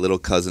started with my little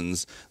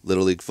cousin's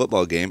Little League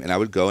football game, and I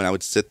would go and I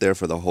would sit there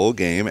for the whole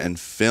game and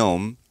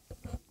film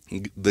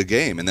the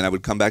game, and then I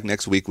would come back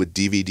next week with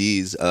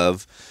DVDs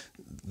of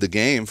the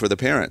game for the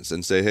parents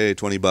and say, hey,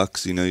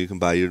 $20, you can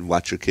buy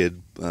watch your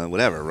kid,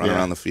 whatever, run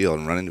around the field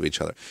and run into each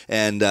other.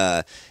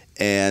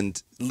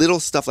 And little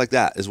stuff like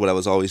that is what I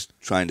was always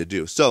trying to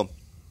do. So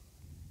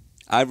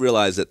I've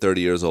realized at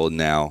 30 years old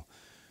now,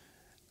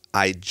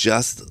 I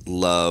just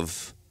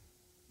love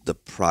the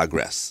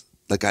progress.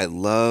 Like I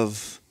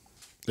love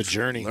the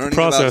journey, learning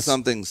about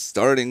something,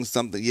 starting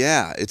something.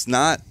 Yeah, it's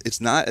not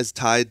as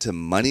tied to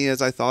money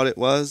as I thought it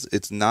was.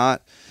 It's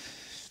not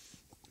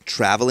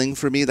traveling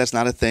for me. That's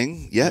not a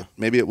thing yet.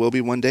 Maybe it will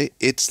be one day.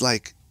 It's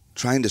like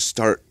trying to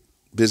start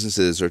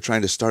businesses or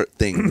trying to start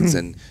things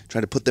and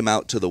trying to put them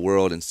out to the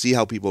world and see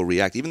how people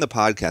react. Even the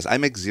podcast, I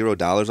make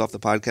 $0 off the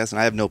podcast and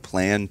I have no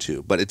plan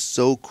to, but it's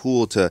so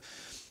cool to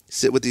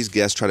sit with these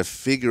guests, try to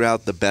figure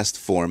out the best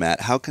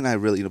format. How can I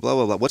really, blah,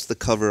 blah, blah. What's the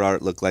cover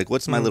art look like?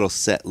 What's my little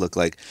set look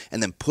like?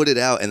 And then put it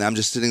out, and I'm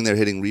just sitting there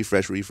hitting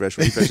refresh, and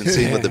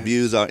seeing what the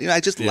views are. I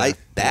just like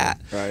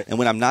that. Right. And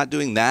when I'm not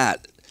doing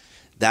that,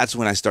 that's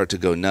when I start to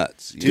go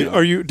nuts.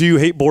 Do you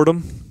hate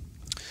boredom?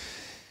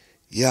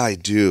 Yeah, I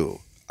do.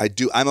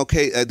 I'm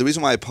okay. The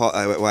reason why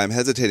I'm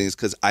hesitating is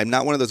because I'm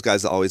not one of those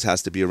guys that always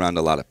has to be around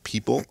a lot of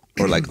people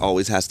or like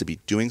always has to be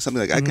doing something.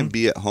 Like I can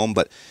be at home,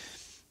 but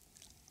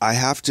I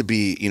have to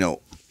be,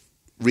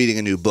 reading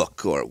a new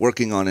book or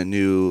working on a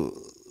new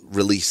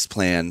release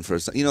plan for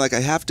something. Like I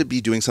have to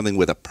be doing something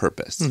with a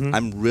purpose.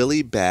 I'm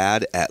really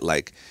bad at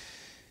like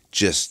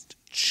just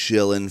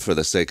chilling for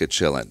the sake of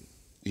chilling.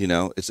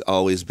 It's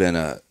always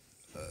been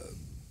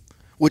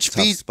which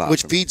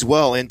feeds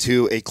well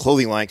into a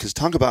clothing line, because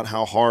talk about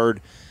how hard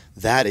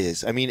that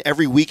is. I mean,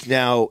 every week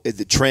now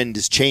the trend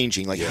is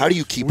changing. Like, how do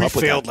you keep up with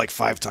that? We failed like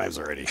 5 times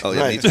already. Oh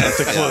yeah, me too.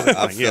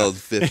 I've failed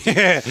 50.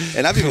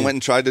 And I've even went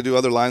and tried to do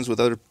other lines with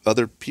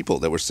other people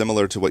that were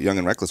similar to what Young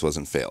and Reckless was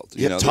and failed.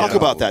 Talk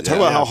about that. Talk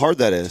about how hard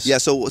that is. Yeah,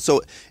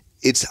 so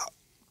it's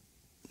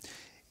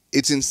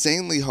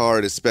insanely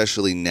hard,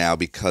 especially now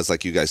because,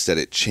 like you guys said,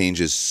 it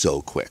changes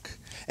so quick.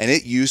 And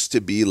it used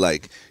to be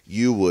like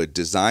you would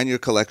design your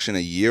collection a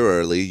year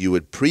early. You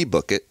would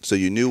pre-book it so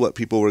you knew what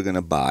people were going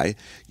to buy.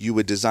 You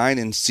would design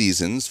in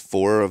seasons,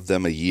 4 of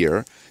them a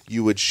year.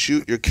 You would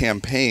shoot your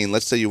campaign.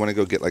 Let's say you want to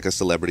go get like a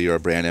celebrity or a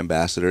brand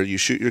ambassador. You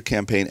shoot your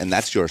campaign, and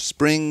that's your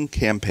spring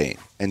campaign,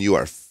 and you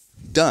are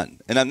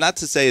done. And I'm not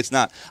to say it's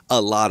not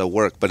a lot of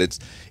work, but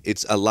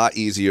it's a lot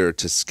easier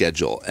to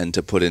schedule and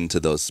to put into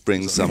those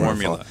spring, summer,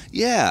 formula. Fall.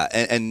 Yeah,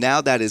 and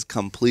now that is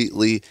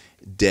completely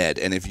dead.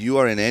 And if you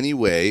are in any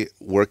way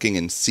working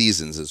in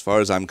seasons, as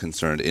far as I'm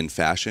concerned, in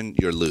fashion,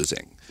 you're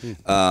losing.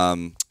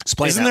 Isn't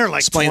there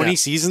like 20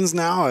 seasons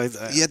now?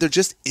 Yeah, there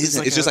just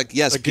isn't. It's just like,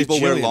 yes, people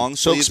wear long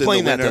so sleeves explain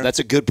in the that, winter. though. That's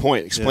a good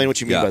point. Explain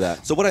what you mean by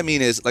that. So what I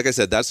mean is, like I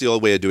said, that's the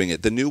old way of doing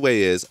it. The new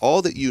way is,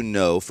 all that you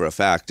know for a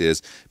fact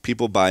is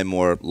people buy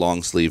more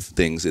long sleeve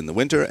things in the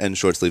winter and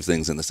short sleeve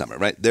things in the summer,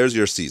 right? There's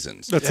your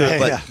seasons. That's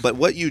it. But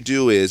what you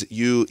do is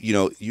you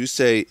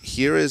say,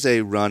 here is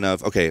a run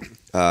of,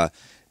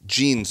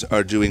 jeans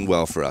are doing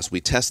well for us. We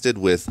tested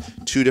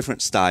with 2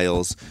 different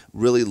styles,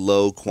 really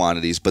low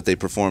quantities, but they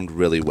performed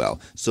really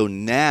well. So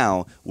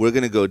now we're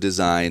going to go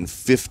design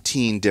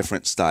 15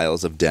 different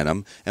styles of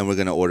denim, and we're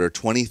going to order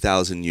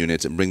 20,000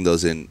 units and bring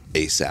those in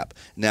ASAP.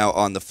 Now,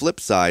 on the flip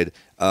side,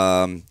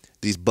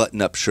 these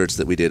button-up shirts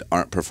that we did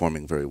aren't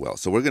performing very well.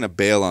 So we're going to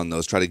bail on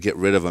those, try to get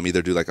rid of them,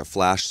 either do like a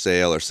flash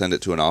sale or send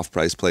it to an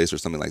off-price place or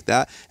something like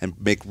that, and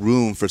make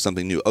room for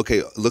something new.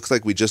 Okay, looks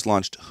like we just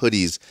launched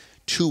hoodies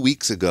 2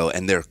 weeks ago,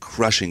 and they're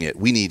crushing it.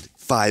 We need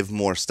 5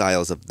 more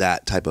styles of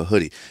that type of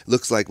hoodie.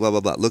 Looks like blah,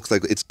 blah, blah. Looks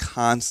like it's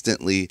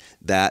constantly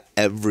that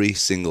every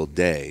single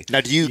day.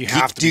 Now, do you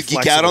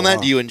geek out on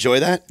that? Do you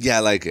enjoy that? Yeah, I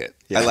like it.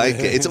 I like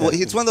it. It's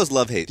one of those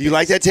love-hate Do you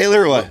like that,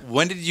 Taylor, or what?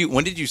 When did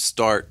you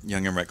start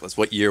Young and Reckless?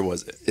 What year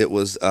was it? It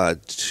was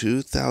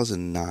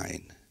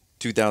 2009.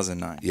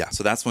 2009. Yeah.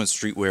 So that's when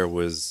streetwear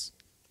was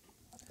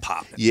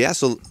popping. Yeah,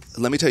 so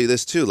let me tell you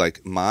this, too.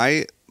 Like,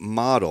 my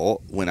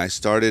model when I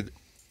started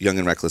Young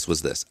and Reckless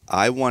was this.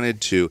 I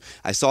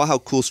saw how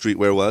cool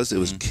streetwear was. It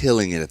was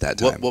killing it at that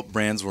time. What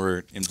brands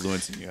were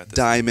influencing you at this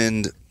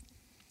Diamond,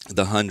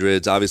 the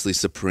Hundreds, obviously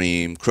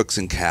Supreme, Crooks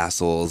and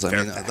Castles. I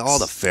mean, all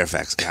the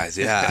Fairfax guys.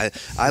 Yeah,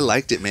 I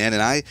liked it, man.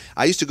 And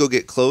I used to go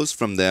get clothes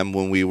from them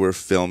when we were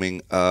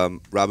filming Rob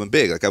and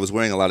Big. Like, I was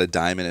wearing a lot of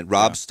Diamond. And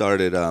Rob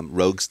started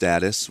Rogue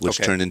Status, which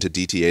turned into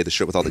DTA, the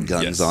shirt with all the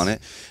guns on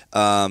it.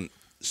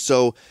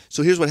 So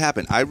here's what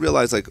happened. I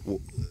realized, like,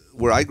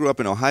 where I grew up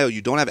in Ohio,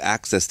 you don't have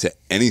access to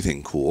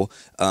anything cool,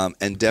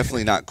 and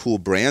definitely not cool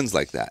brands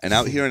like that. And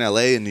out here in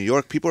LA and New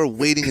York, people are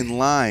waiting in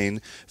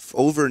line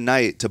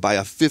overnight to buy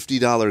a $50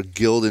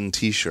 Gildan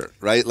t-shirt,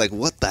 right? Like,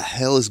 what the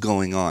hell is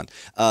going on?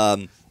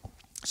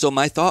 So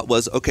my thought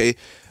was, okay,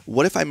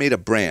 what if I made a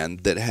brand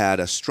that had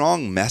a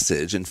strong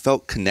message and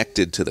felt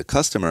connected to the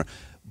customer,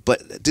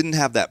 but didn't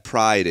have that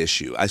pride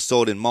issue? I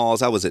sold in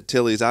malls. I was at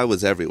Tilly's. I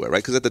was everywhere,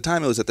 right? Because at the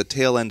time, it was at the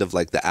tail end of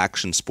like the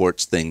action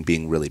sports thing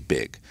being really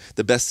big.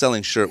 The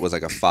best-selling shirt was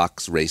like a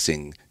Fox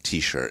Racing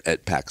T-shirt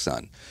at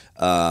PacSun.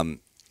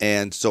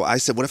 And so I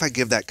said, what if I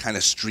give that kind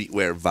of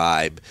streetwear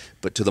vibe,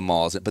 but to the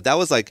malls? But that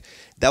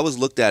was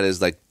looked at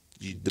as like,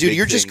 dude,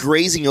 you're just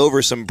grazing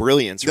over some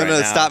brilliance right now.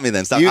 No, stop me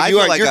then. Stop.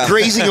 You're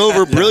grazing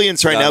over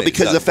brilliance right now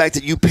because of the me. fact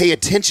that you pay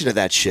attention to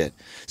that shit.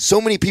 So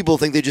many people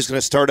think they're just going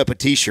to start up a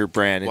T-shirt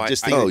brand and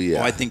just think,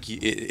 I think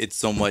it's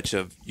so much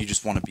of you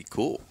just want to be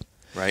cool,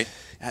 right?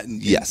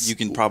 And yes. You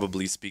can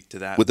probably speak to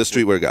that. With the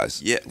streetwear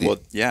guys. Yeah, well,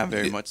 yeah,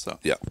 very much so.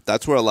 Yeah,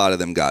 that's where a lot of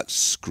them got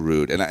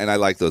screwed. And I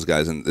like those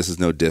guys, and this is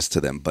no diss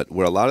to them, but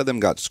where a lot of them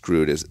got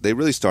screwed is they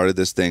really started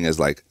this thing as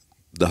like,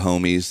 the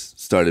homies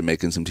started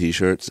making some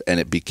T-shirts, and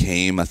it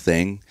became a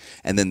thing.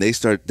 And then you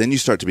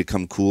start to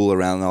become cool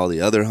around all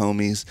the other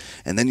homies,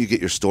 and then you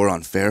get your store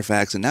on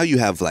Fairfax, and now you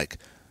have like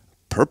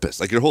purpose.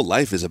 Like your whole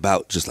life is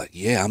about just like,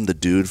 yeah, I'm the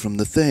dude from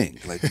the thing.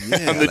 Like,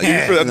 yeah, I'm the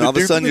dude from and all of a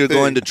the sudden thing. you're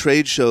going to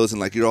trade shows,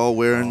 and like you're all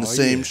wearing the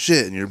same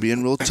shit, and you're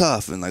being real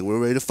tough, and like we're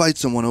ready to fight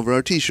someone over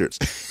our T-shirts.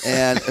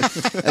 And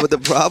but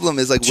the problem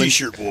is like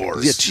T-shirt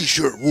wars. Yeah,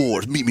 T-shirt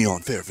wars. Meet me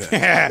on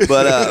Fairfax.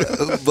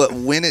 But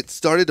when it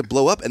started to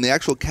blow up and the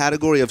actual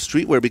category of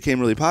streetwear became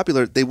really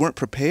popular, they weren't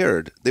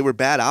prepared. They were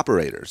bad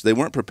operators. They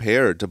weren't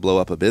prepared to blow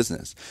up a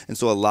business. And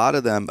so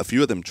a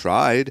few of them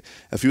tried.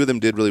 A few of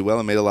them did really well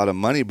and made a lot of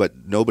money,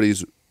 but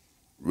nobody's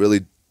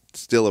really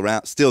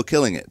still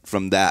killing it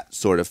from that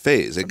sort of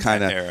phase. It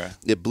kind of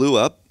it blew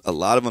up. A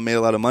lot of them made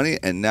a lot of money,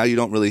 and now you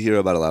don't really hear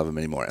about a lot of them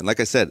anymore. And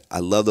like I said, I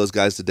love those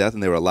guys to death,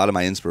 and they were a lot of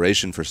my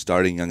inspiration for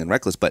starting Young and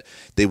Reckless, but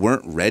they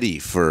weren't ready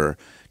to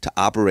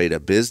operate a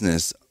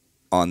business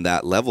on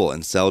that level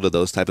and sell to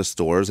those type of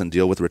stores and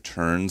deal with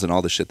returns and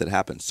all the shit that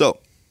happens. So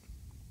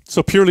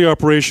purely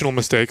operational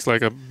mistakes,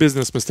 like a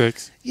business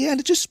mistakes. yeah, and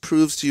it just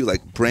proves to you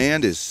like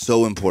brand is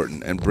so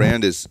important, and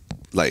brand is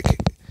like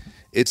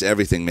it's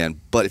everything, man.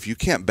 But if you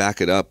can't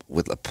back it up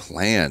with a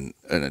plan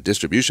and a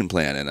distribution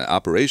plan and an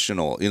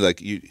operational,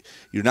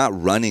 you're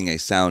not running a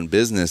sound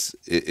business.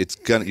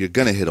 You're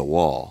gonna hit a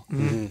wall,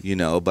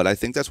 But I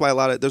think that's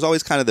why there's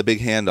always kind of the big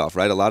handoff,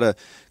 right? A lot of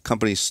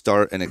companies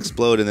start and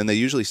explode, and then they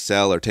usually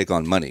sell or take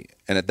on money.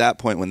 And at that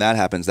point, when that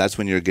happens, that's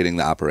when you're getting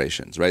the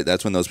operations, right?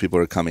 That's when those people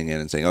are coming in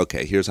and saying,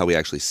 okay, here's how we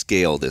actually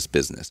scale this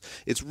business.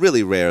 It's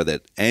really rare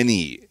that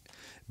any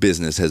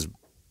business has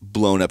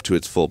blown up to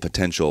its full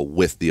potential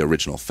with the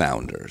original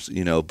founders,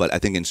 but I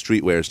think in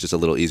streetwear it's just a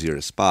little easier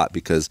to spot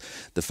because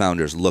the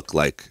founders look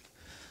like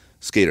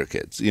skater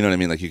kids, you know what I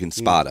mean? Like you can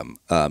spot them.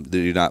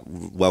 You're not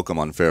welcome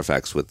on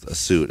Fairfax with a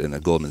suit and a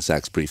Goldman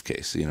Sachs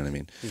briefcase, you know what I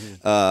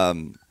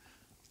mean?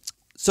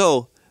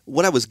 So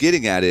what I was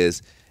getting at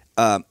is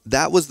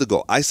that was the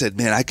goal. I said,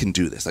 man, I can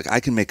do this. Like I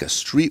can make a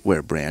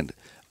streetwear brand.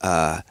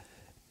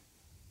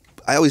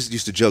 I always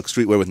used to joke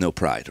streetwear with no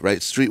pride, right?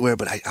 Streetwear,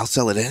 but I'll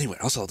sell it anywhere.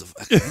 I'll sell it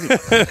anywhere.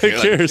 Who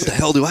cares? What the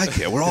hell do I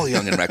care? We're all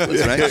young and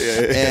reckless, right?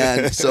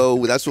 And so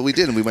that's what we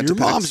did. And we went Your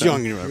to mom's PacSun.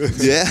 young and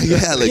reckless.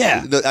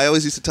 Yeah. I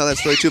always used to tell that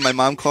story too. My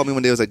mom called me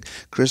one day. I was like,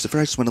 Christopher,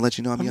 I just want to let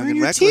you know I'm young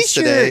and reckless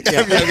today.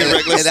 I'm young and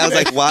reckless. And I was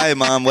like, why,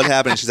 Mom? What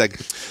happened? And she's like,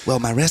 well,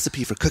 my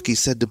recipe for cookies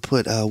said to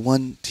put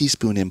 1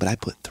 teaspoon in, but I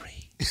put 3.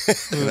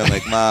 And I'm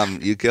like, Mom,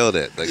 you killed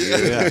it. Like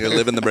you're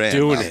living the brand.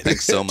 Doing Mom. it.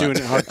 Thanks so much. Doing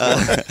it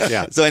hardcore.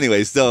 Yeah. So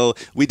anyway, so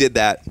we did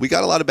that. We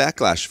got a lot of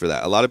backlash for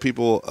that. A lot of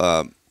people,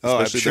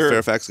 especially the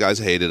Fairfax guys,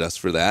 hated us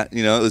for that.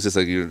 It was just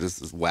like you're just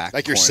this whack.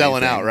 Like you're corny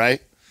selling thing. out,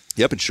 right?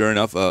 Yep, and sure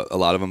enough, a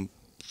lot of them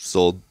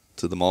sold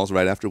to the malls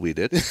right after we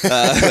did.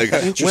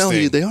 Well,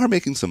 they are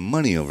making some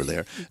money over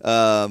there.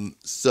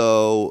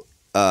 So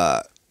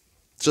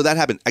that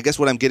happened. I guess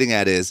what I'm getting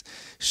at is,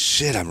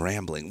 I'm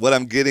rambling. What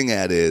I'm getting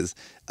at is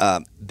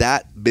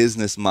that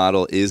business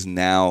model is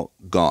now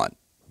gone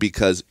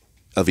because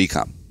of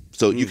e-com.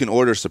 So you can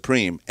order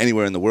Supreme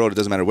anywhere in the world. It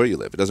doesn't matter where you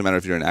live. It doesn't matter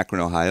if you're in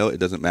Akron, Ohio. It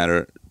doesn't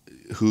matter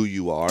who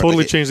you are.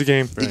 Totally changed the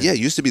game. Yeah, it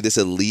used to be this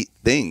elite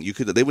thing. It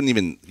wasn't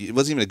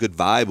even a good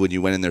vibe when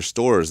you went in their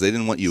stores. They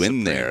didn't want you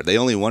in there. They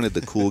only wanted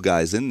the cool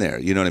guys in there.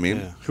 You know what I mean?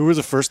 Yeah. Who were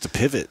the first to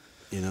pivot,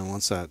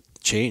 once that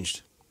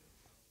changed?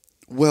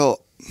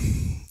 Well,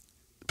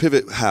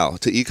 pivot how?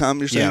 To e-com,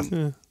 you're saying?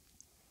 Yeah.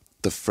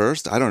 The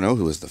first? I don't know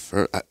who was the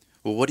first.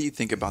 Well, what do you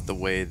think about the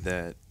way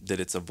that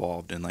it's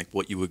evolved and like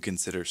what you would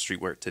consider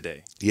streetwear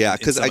today? Yeah,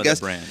 because I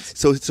guess brands.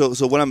 So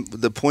what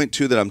the point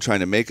too that I'm trying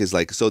to make is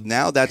like, so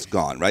now that's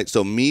gone, right?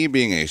 So me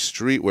being a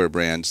streetwear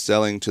brand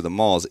selling to the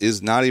malls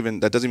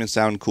that doesn't even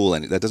sound cool,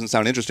 and that doesn't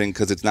sound interesting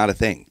because it's not a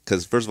thing.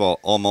 Because first of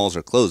all malls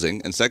are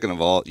closing, and second of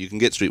all, you can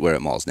get streetwear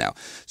at malls now.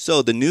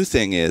 So the new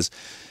thing is,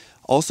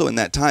 also in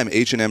that time,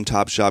 H&M,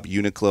 Topshop,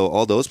 Uniqlo,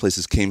 all those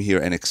places came here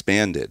and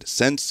expanded.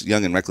 Since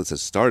Young and Reckless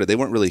has started, they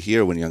weren't really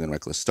here when Young and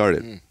Reckless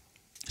started.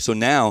 So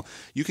now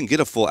you can get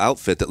a full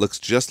outfit that looks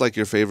just like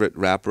your favorite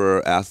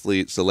rapper,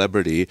 athlete,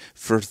 celebrity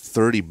for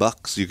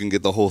 $30. You can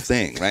get the whole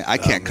thing, right? I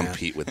can't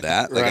compete with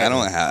that. Like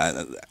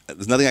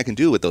there's nothing I can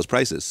do with those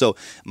prices. So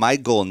my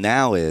goal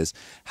now is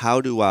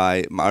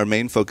our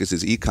main focus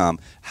is e-com.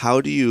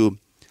 How do you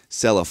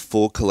sell a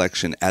full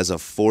collection as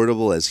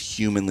affordable as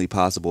humanly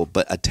possible,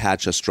 but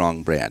attach a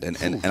strong brand? And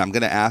I'm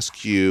going to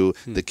ask you,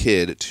 the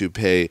kid, to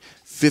pay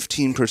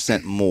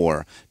 15%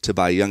 more to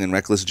buy Young and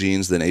Reckless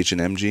jeans than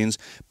H&M jeans,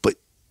 but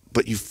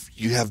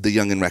you have the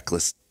Young and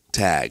Reckless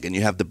tag and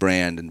you have the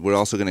brand, and we're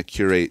also going to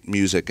curate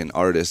music and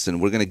artists,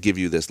 and we're going to give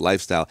you this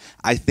lifestyle.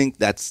 I think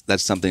that's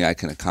something I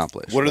can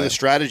accomplish. What are the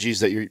strategies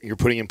that you're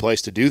putting in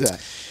place to do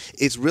that?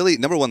 It's really,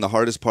 number one, the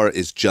hardest part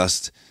is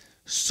just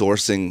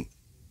sourcing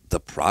the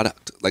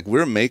product. Like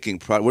we're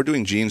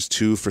doing jeans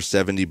 2 for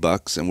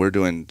 $70, and we're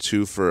doing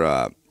 2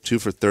 for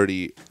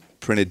 30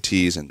 printed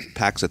tees, and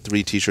packs of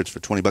 3 t-shirts for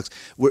 $20.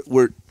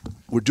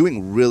 We're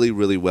doing really,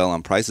 really well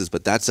on prices,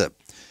 but that's a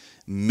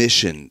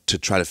mission to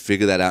try to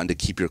figure that out and to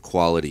keep your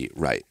quality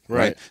right.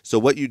 So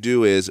what you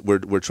do is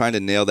we're trying to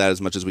nail that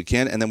as much as we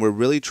can, and then we're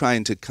really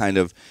trying to kind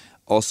of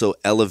also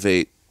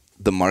elevate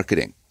the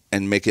marketing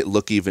and make it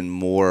look even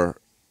more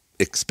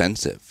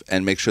expensive,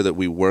 and make sure that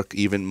we work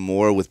even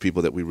more with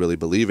people that we really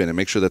believe in, and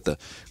make sure that the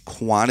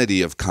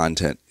quantity of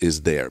content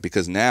is there,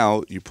 because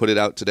now you put it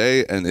out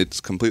today and it's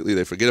completely,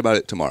 they forget about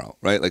it tomorrow,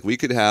 right? Like we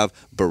could have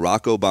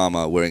Barack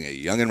Obama wearing a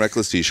Young and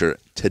Reckless t-shirt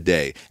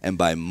today, and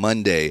by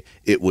Monday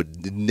it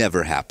would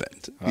never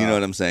happened. You know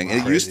what I'm saying?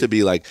 It used to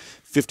be like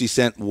 50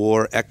 Cent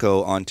wore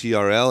Echo on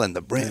TRL and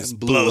the brand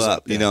blew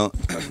up, you know,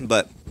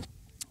 but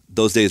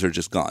those days are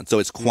just gone. So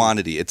it's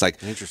quantity. It's like,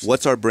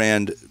 what's our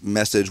brand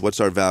message? What's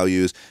our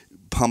values?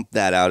 Pump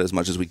that out as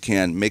much as we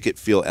can, make it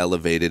feel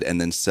elevated, and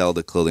then sell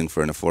the clothing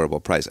for an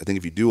affordable price. I think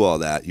if you do all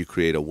that, you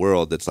create a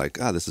world that's like,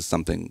 this is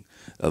something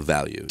of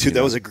value. Dude,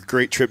 that was a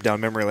great trip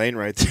down memory lane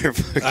right there.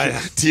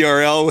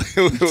 TRL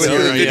with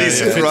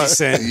 50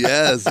 Cent.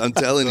 Yes, I'm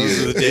telling you.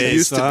 It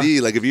used to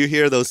be like, if you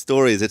hear those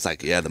stories, it's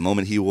like, the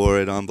moment he wore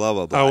it on blah,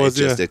 blah, blah, it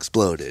just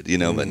exploded, you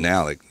know, but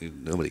now like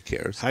nobody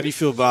cares. How do you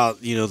feel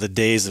about, the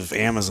days of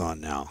Amazon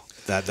now?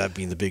 That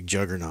being the big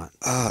juggernaut.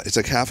 It's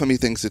like half of me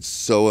thinks it's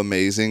so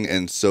amazing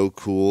and so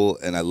cool,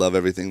 and I love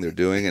everything they're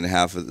doing, and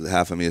half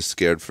of me is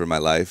scared for my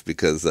life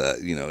because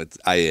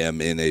I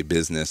am in a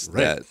business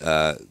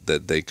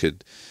that they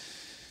could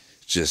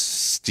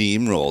just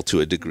steamroll to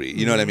a degree.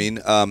 You know what I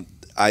mean?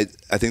 I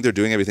think they're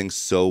doing everything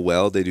so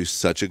well. They do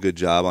such a good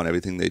job on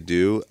everything they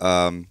do.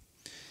 I'm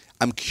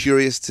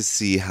curious to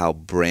see how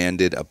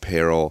branded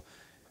apparel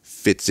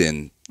fits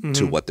in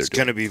to what they're doing. It's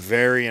going to be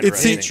very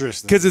interesting. It's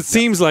interesting because it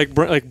seems like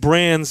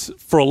brands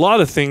for a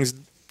lot of things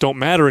don't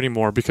matter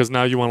anymore, because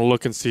now you want to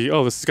look and see,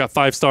 this has got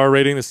 5-star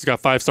rating, this has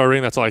got 5-star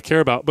rating, that's all I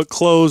care about. But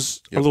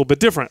clothes are a little bit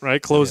different, right?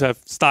 Clothes have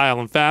style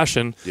and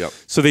fashion,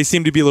 so they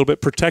seem to be a little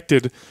bit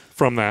protected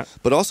from that.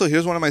 But also,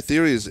 here's one of my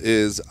theories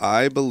is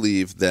I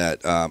believe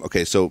that,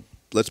 so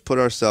let's put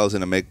ourselves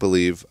in a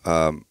make-believe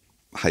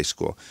high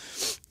school.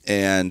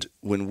 And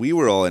when we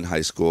were all in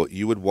high school,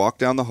 you would walk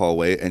down the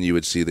hallway and you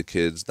would see the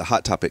kids, the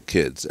Hot Topic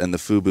kids and the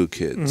FUBU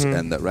kids,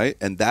 and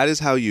and that is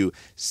how you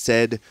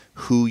said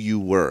who you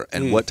were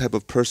and what type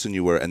of person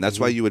you were, and that's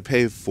why you would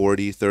pay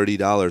 $40,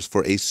 $30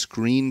 for a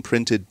screen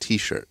printed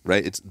T-shirt,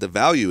 right? The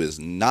value is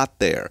not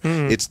there;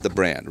 it's the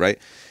brand, right?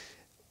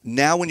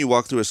 Now, when you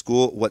walk through a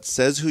school, what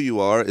says who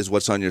you are is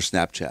what's on your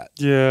Snapchat.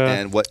 Yeah.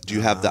 And what do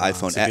you have the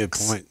iPhone X? That's a good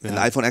point. Yeah. And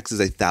the iPhone X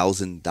is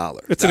 $1,000.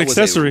 It's an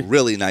accessory. Was a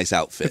really nice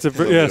outfit.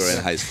 When we were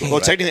in high school.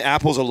 Well, technically,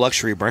 Apple's a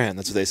luxury brand.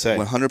 That's what they say.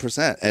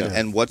 100%.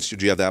 And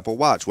do you have the Apple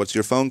Watch? What's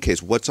your phone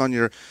case? What's on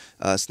your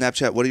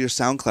Snapchat? What are your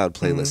SoundCloud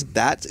playlists?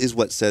 That is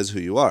what says who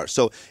you are.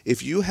 So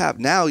if you have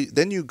now,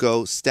 then you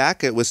go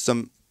stack it with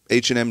some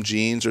H&M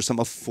jeans or some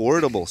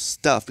affordable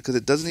stuff, because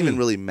it doesn't even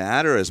really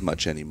matter as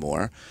much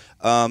anymore.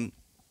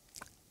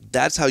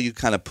 That's how you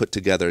kind of put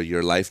together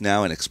your life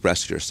now and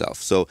express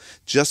yourself. So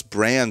just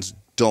brands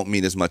don't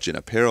mean as much in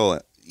apparel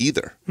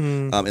either,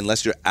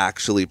 unless you're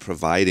actually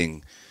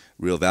providing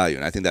real value.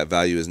 And I think that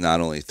value is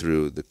not only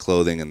through the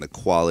clothing and the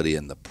quality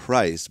and the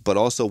price, but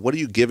also what are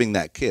you giving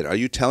that kid? Are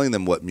you telling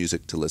them what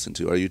music to listen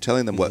to? Are you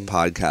telling them what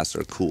podcasts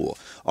are cool?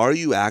 Are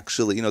you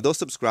actually, they'll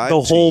subscribe to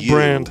the whole you.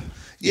 brand.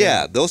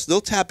 Yeah, they'll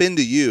tap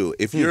into you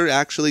if you're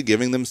actually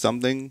giving them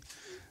something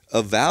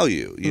of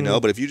value,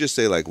 But if you just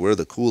say like, we're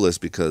the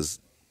coolest because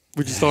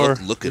we just are.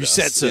 Look at us.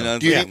 Said so.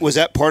 Do you think, was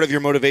that part of your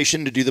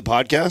motivation to do the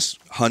podcast?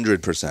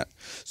 100%.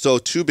 So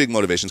 2 big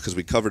motivations, because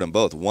we covered them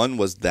both. One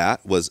was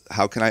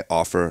how can I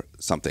offer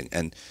something?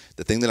 And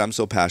the thing that I'm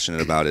so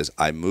passionate about is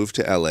I moved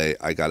to LA,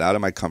 I got out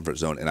of my comfort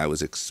zone, and I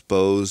was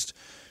exposed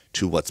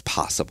to what's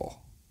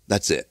possible.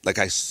 That's it. Like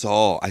I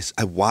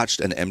watched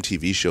an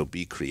MTV show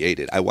be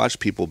created. I watched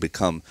people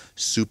become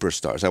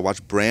superstars. I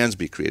watched brands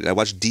be created. I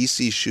watched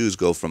DC Shoes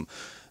go from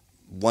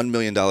 $1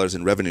 million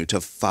in revenue to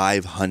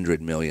 $500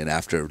 million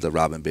after the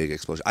Robin Big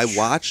explosion. I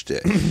watched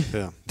it.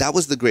 That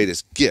was the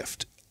greatest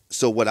gift.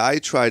 So what I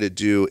try to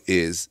do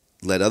is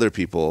let other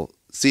people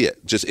see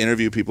it. Just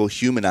interview people,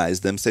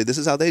 humanize them, say this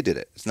is how they did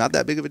it. It's not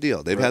that big of a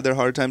deal. They've had their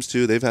hard times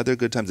too. They've had their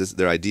good times.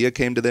 Their idea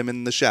came to them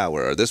in the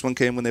shower, or this one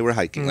came when they were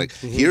hiking. Like,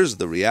 here's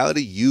the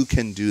reality. You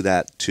can do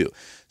that too.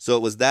 So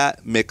it was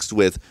that mixed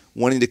with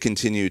wanting to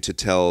continue to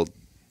tell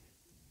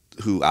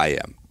who I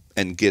am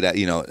and get at,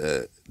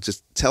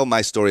 just tell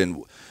my story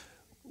and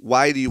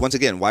why do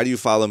you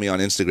follow me on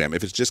Instagram?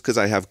 If it's just because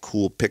I have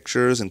cool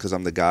pictures and because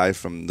I'm the guy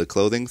from the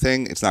clothing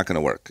thing, it's not going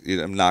to work.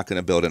 I'm not going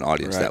to build an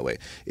audience that way.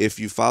 If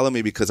you follow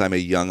me because I'm a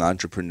young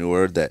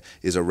entrepreneur that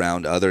is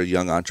around other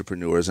young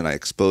entrepreneurs and I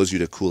expose you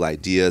to cool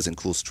ideas and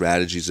cool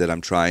strategies that I'm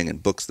trying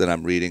and books that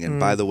I'm reading, and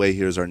by the way,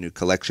 here's our new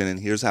collection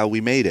and here's how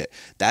we made it.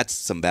 That's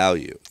some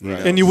value.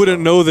 Right. And you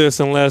wouldn't know this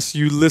unless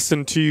you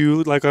listen to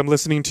you like I'm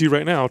listening to you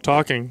right now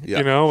talking. Yeah.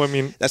 You know, I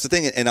mean, that's the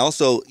thing. And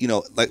also,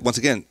 like once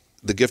again,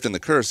 the gift and the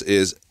curse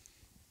is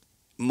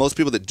most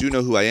people that do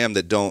know who I am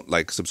that don't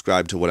like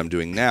subscribe to what I'm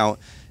doing now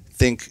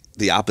think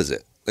the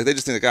opposite. Like they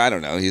just think like, I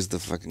don't know, he's the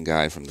fucking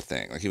guy from the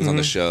thing. Like he was on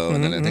the show,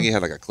 and then I think he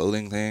had like a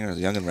clothing thing or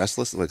Young and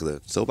Restless, like the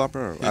soap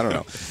opera. Or, I don't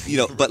know,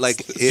 but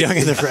like Young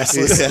and the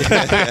Restless.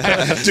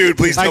 Dude,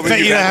 please tell me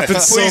you've had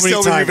that. Please tell me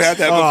you've had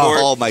that before.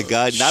 Oh my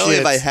God! Not only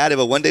have I had it,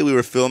 but one day we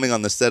were filming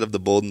on the set of The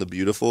Bold and the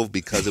Beautiful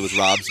because it was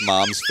Rob's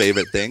mom's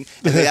favorite thing,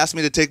 and they asked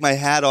me to take my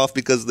hat off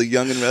because the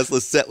Young and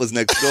Restless set was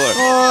next door.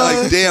 I'm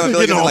like, damn, I feel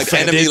like I'm in like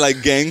enemy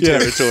like gang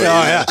territory.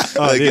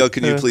 Like, yo,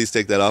 can you please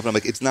take that off? And I'm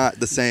like, it's not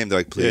the same. They're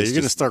like, please. Yeah,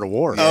 you're gonna start a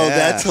war.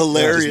 Oh, that's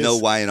hilarious. There's no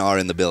Y&R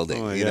in the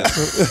building. Oh,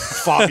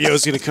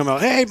 Fabio's gonna come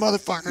out. Hey,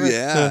 motherfucker.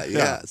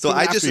 Yeah. So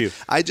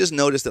I just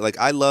noticed that like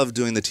I love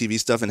doing the TV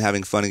stuff and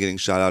having fun and getting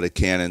shot out at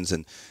cannons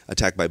and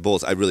attacked by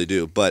bullets. I really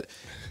do. But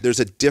there's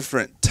a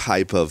different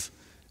type of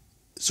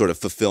sort of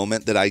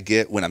fulfillment that I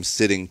get when I'm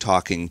sitting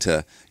talking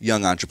to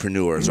young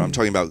entrepreneurs, or I'm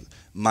talking about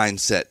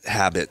mindset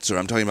habits, or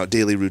I'm talking about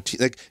daily routine,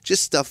 like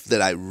just stuff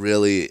that I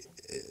really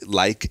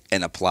like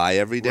and apply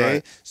every day.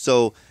 Right.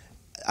 So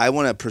I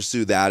want to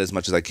pursue that as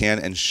much as I can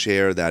and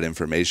share that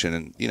information.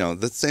 And,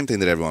 the same thing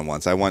that everyone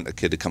wants. I want a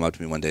kid to come up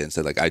to me one day and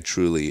say, like, I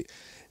truly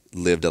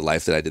lived a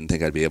life that I didn't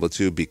think I'd be able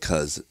to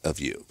because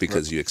of you,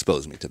 because you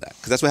exposed me to that.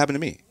 Because that's what happened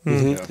to me.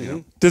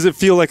 Does it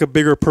feel like a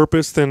bigger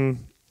purpose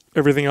than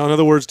everything else? In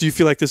other words, do you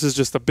feel like this is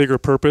just a bigger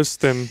purpose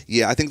than...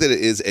 Yeah, I think that it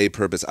is a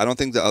purpose. I don't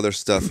think the other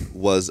stuff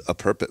was a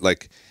purpose.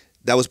 Like,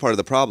 that was part of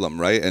the problem,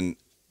 right? And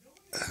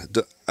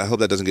I hope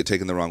that doesn't get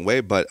taken the wrong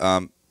way, but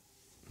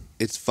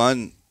it's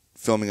fun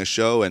filming a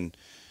show, and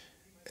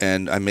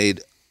I made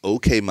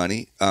okay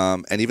money,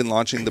 and even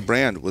launching the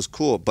brand was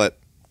cool, but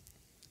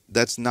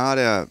I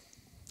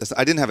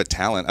didn't have a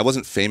talent. I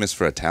wasn't famous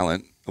for a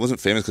talent. I wasn't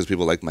famous because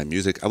people liked my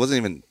music. I wasn't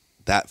even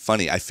that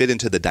funny. I fit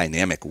into the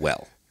dynamic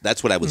well.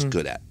 That's what I was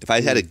good at. If I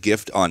had a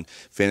gift on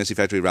Fantasy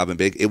Factory Robin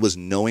Big, it was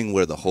knowing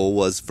where the hole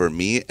was for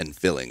me and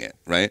filling it,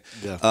 right?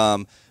 Yeah.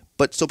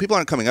 But so people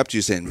aren't coming up to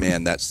you saying,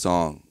 man, that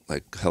song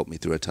like helped me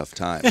through a tough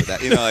time.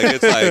 That, like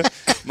it's like,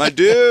 my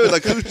dude,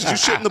 like who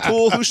shit in the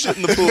pool? Who shit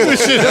in the pool?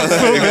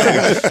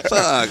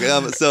 Fuck.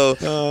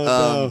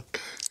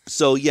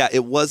 So yeah,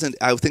 it wasn't.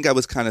 I think I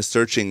was kind of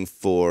searching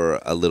for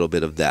a little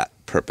bit of that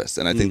purpose,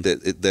 and I think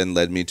that it then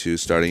led me to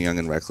starting Young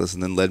and Reckless,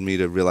 and then led me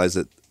to realize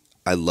that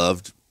I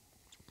loved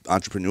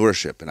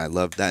entrepreneurship, and I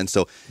loved that, and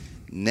so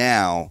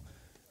now,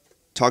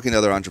 talking to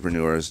other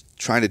entrepreneurs,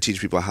 trying to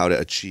teach people how to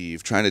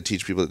achieve, trying to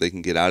teach people that they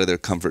can get out of their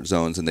comfort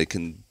zones and they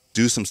can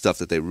do some stuff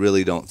that they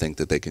really don't think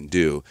that they can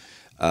do.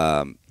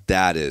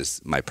 That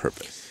is my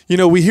purpose.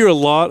 We hear a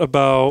lot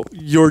about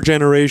your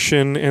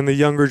generation and the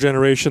younger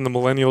generation, the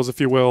millennials, if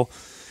you will.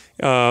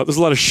 There's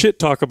a lot of shit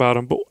talk about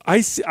them, but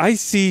I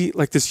see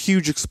like this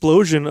huge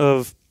explosion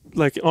of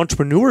like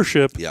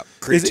entrepreneurship. Yeah,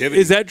 creativity.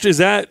 Is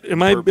that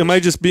am I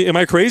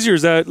crazy, or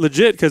is that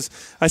legit? Because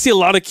I see a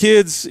lot of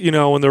kids, in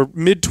their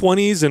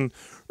mid-20s and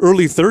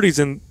early 30s,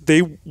 and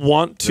they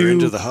want to... They're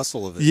into the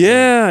hustle of it.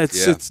 Yeah,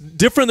 it's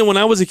different than when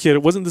I was a kid.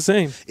 It wasn't the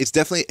same. It's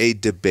definitely a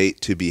debate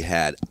to be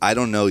had. I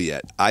don't know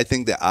yet. I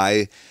think that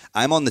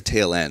I'm on the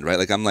tail end, right?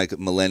 Like I'm like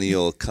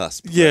millennial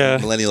cusp, yeah,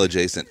 right? Millennial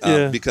adjacent,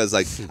 because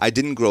like I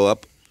didn't grow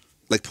up.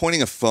 Like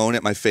pointing a phone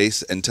at my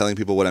face and telling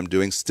people what I'm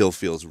doing still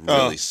feels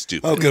really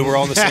stupid. Oh, good. We're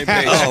all on the same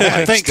page.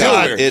 Thank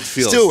God. It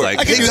feels like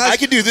I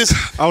could do this.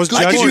 I could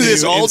do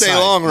this all day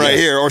long right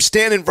here, or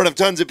stand in front of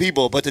tons of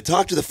people. But to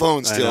talk to the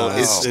phone still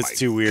it's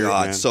too weird.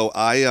 Man. So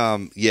I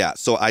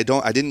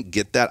didn't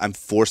get that. I'm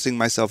forcing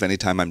myself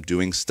anytime I'm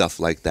doing stuff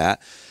like that.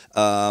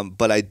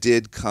 But I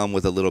did come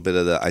with a little bit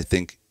of I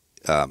think,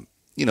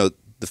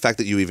 the fact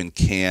that you even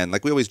can,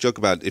 like we always joke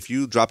about, if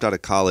you dropped out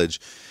of college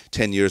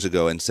 10 years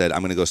ago and said, I'm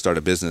going to go start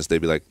a business, they'd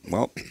be like,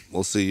 well,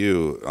 we'll see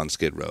you on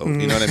Skid Row.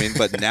 You know what I mean?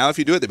 But now if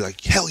you do it, they'd be like,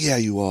 hell yeah,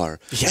 you are.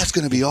 Yeah. That's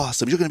going to be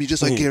awesome. You're going to be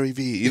just like Gary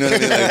Vee. You know what I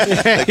mean?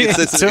 Like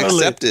it's totally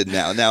accepted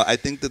now. Now, I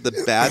think that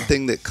the bad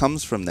thing that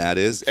comes from that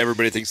is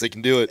everybody thinks they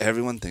can do it.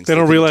 Everyone thinks they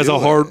don't realize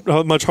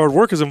how much hard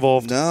work is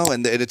involved. No,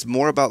 and it's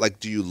more about like,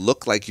 do you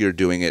look like you're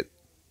doing it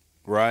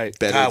right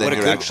better than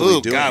you're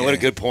actually doing it? What a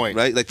good point.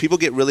 Right? Like people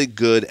get really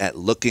good at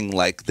looking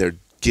like they're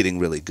getting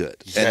really good.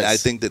 Yes. And I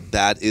think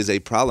that is a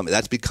problem.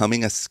 That's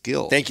becoming a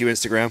skill. Thank you,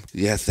 Instagram.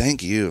 Yeah,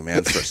 thank you,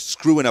 man, for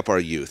screwing up our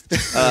youth.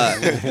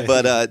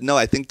 No,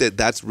 I think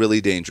that's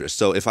really dangerous.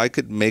 So if I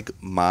could make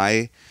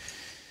my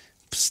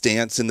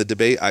stance in the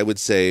debate, I would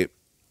say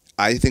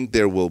I think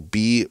there will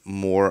be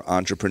more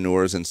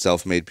entrepreneurs and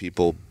self-made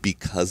people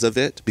because of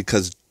it,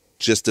 because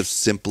just of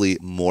simply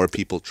more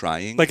people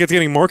trying. Like it's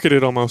getting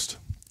marketed almost.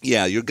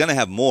 yeah, you're going to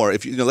have more.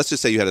 If you know, let's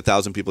just say you had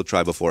 1,000 people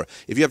try before.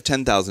 If you have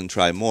 10,000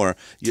 try more,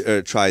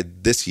 try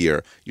this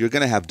year, you're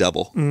going to have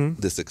double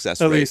the success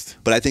rate. At least.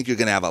 But I think you're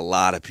going to have a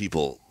lot of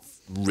people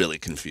really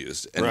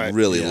confused and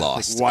really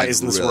lost. Like, why and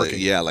isn't this working?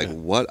 Yeah, like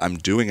what? I'm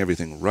doing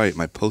everything right.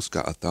 My post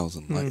got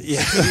 1,000 likes.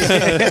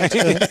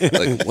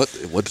 Like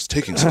what's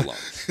taking so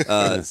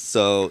long?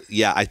 So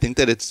yeah, I think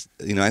that it's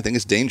I think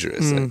it's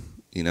dangerous. Like,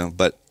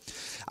 but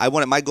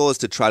my goal is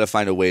to try to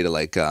find a way to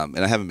like, and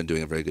I haven't been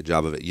doing a very good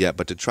job of it yet,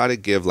 but to try to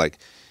give like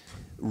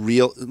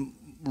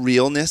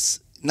realness,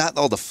 not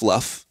all the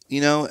fluff,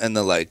 and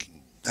the like.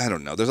 I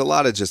don't know. There's a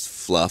lot of just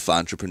fluff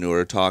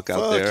entrepreneur talk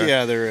out there.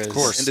 Yeah, there is. Of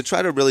course. And to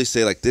try to really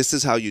say, like, this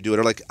is how you do it.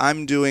 Or, like,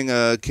 I'm doing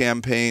a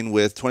campaign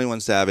with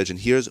 21 Savage, and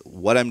here's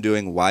what I'm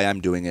doing, why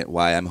I'm doing it,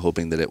 why I'm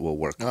hoping that it will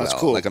work well. That's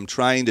cool. Like, I'm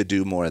trying to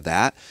do more of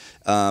that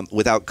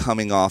without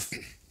coming off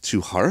too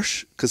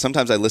harsh. Because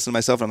sometimes I listen to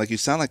myself, and I'm like, you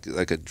sound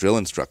like a drill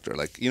instructor.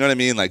 Like, you know what I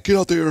mean? Like, get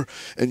out there,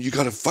 and you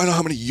got to find out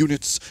how many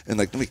units. And,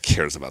 like, nobody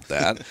cares about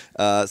that.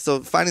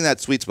 So finding that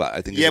sweet spot,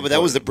 I think, Yeah, is but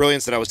that was the important.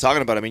 brilliance that I was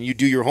talking about. I mean, you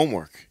do your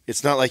homework.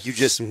 It's not like you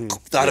just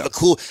thought of a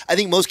cool. I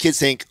think most kids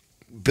think,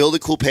 build a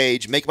cool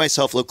page, make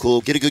myself look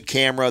cool, get a good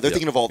camera. They're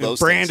thinking of all those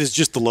Brand things. is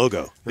just the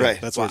logo.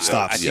 Right. That's where it I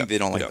stops. think they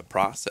don't like the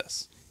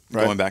process.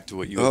 Right. Going back to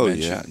what you had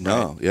mentioned.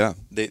 Yeah.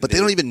 They- But they-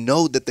 they don't even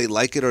know that they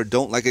like it or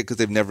don't like it because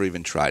they've never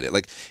even tried it.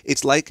 Like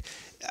it's like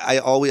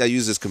I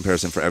use this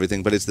comparison for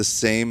everything, but it's the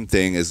same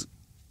thing as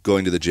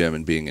going to the gym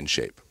and being in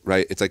shape,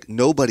 right? It's like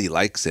nobody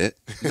likes it.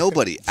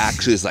 Nobody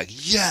actually is like,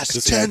 yes,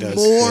 This guy 10 does.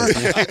 more.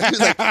 He's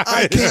like,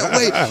 I can't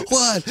wait.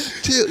 1,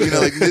 2.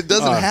 Like it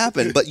doesn't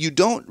happen. But you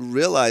don't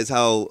realize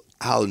how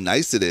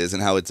nice it is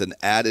and how it's an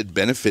added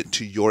benefit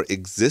to your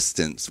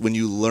existence when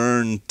you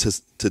learn to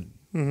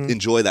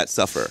enjoy that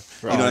suffer.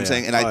 You know what I'm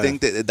saying? And I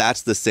think that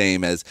that's the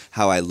same as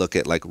how I look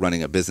at like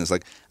running a business.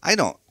 Like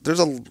there's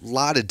a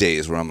lot of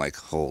days where I'm like,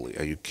 holy,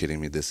 are you kidding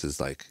me? This is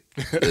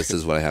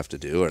what I have to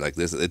do, or like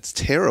this, it's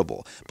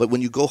terrible. But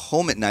when you go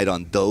home at night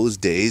on those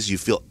days, you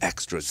feel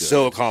extra good.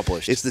 So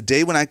accomplished. It's the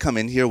day when I come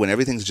in here when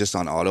everything's just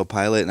on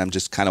autopilot and I'm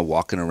just kind of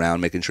walking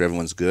around making sure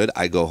everyone's good.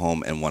 I go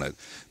home and want to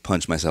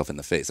punch myself in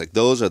the face. Like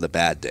those are the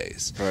bad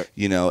days, right.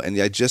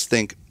 And I just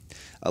think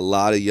a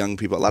lot of young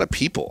people,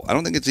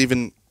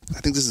 I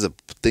think this is a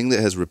thing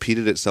that has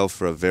repeated itself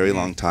for a very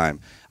long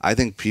time. I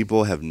think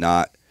people have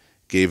not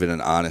gave it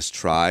an honest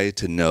try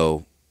to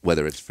know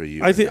whether it's for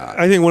you. I think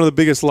one of the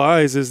biggest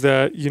lies is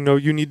that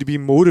you need to be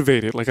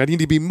motivated. Like I need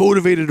to be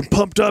motivated and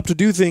pumped up to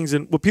do things.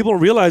 And what people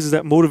don't realize is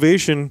that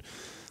motivation,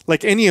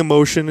 like any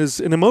emotion, is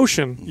an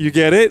emotion. You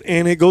get it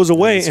and it goes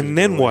away, and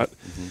then what?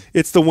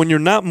 It's when you're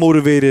not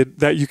motivated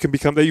that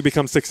you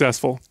become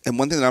successful. And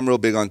one thing that I'm real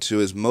big on too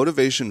is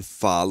motivation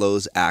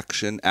follows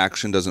action.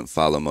 Action doesn't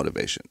follow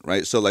motivation,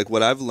 right? So like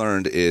what I've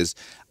learned is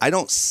I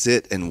don't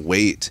sit and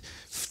wait.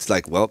 It's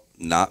like, well,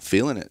 not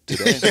feeling it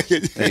today.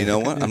 And you know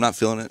what? I'm not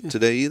feeling it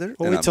today either.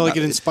 Well, And wait till I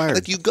get inspired.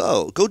 Like you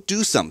go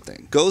do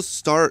something. Go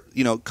start,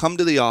 come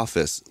to the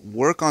office,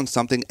 work on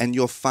something, and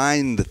you'll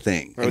find the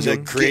thing. Or is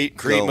it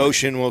create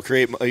motion will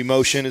create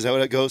emotion? Is that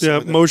what it goes? Yeah,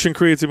 motion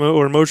creates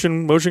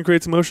motion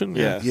creates emotion.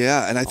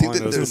 Yeah, and I think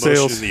that there's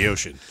sales. in the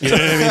ocean. Yeah,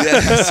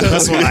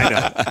 That's what I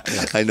know.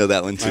 I know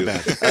that one too.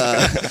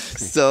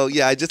 So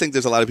yeah, I just think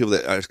there's a lot of people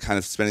that are kind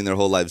of spending their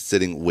whole lives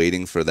sitting,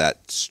 waiting for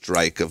that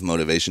strike of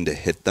motivation to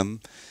hit them,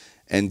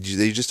 and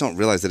they just don't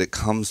realize that it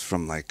comes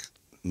from like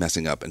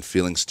messing up and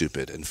feeling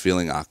stupid and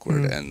feeling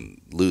awkward and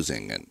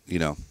losing, and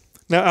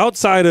Now,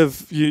 outside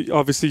of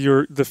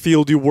the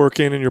field you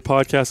work in and your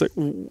podcast, like,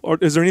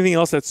 is there anything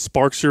else that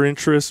sparks your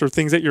interest or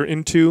things that you're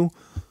into?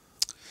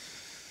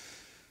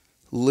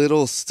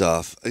 Little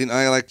stuff.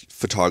 I like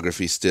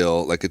photography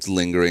still. Like it's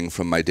lingering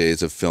from my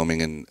days of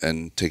filming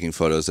and taking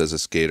photos as a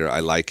skater. I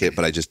like it,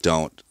 but I just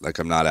don't. Like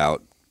I'm not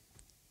out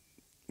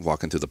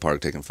walking through the park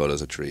taking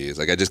photos of trees.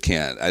 Like I just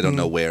can't. I don't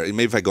know where.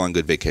 Maybe if I go on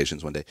good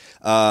vacations one day.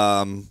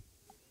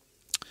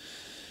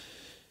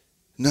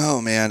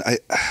 No, man. I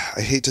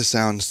hate to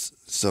sound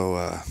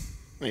so...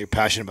 You're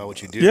passionate about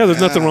what you do. Yeah, there's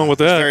nothing wrong with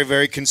It's that. very,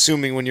 very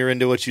consuming when you're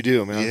into what you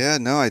do, man. Yeah,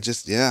 no, I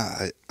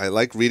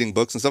like reading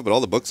books and stuff, but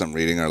all the books I'm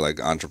reading are like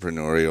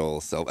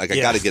entrepreneurial stuff. Like I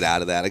got to get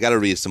out of that. I got to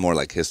read some more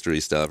like history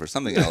stuff or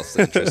something else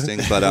interesting.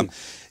 But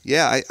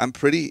I'm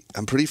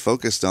pretty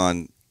focused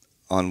on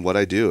what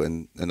I do,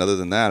 and other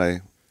than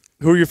that,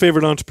 Who are your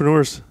favorite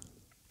entrepreneurs?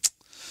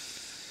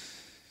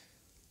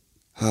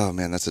 Oh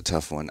man, that's a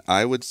tough one.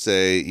 I would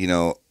say,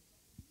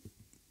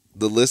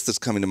 the list that's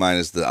coming to mind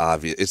is the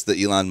obvious. It's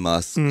the Elon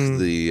Musk,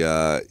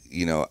 the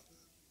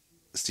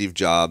Steve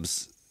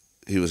Jobs.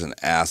 He was an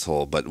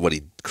asshole, but what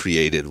he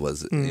created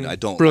was, I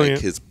don't Brilliant.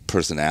 like his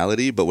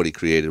personality, but what he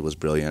created was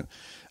brilliant.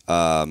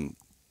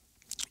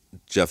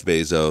 Jeff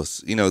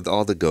Bezos,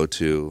 all the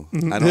go-to.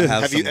 I don't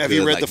have. Have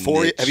you read the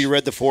Four? niche. Have you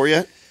read the Four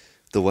yet?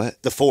 The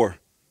what? The Four.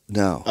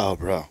 No. Oh,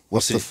 bro.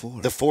 What's the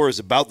Four? The Four is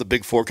about the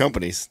big four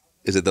companies.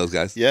 Is it those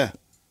guys? Yeah.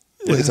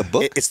 Wait, it's a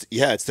book.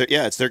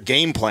 It's their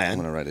game plan. I'm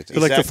gonna write it down.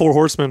 They're like the Four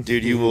Horsemen.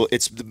 Dude, you will.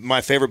 It's my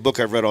favorite book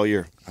I've read all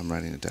year. I'm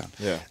writing it down.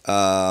 Yeah.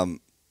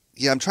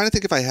 I'm trying to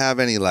think if I have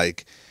any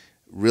like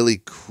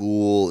really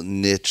cool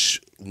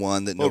niche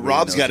one that. Well,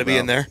 Rob's got to be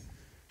in there.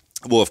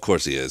 Well, of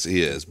course he is.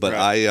 He is, but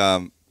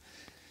right.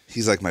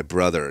 He's like my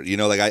brother. You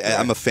know, like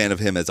I'm a fan of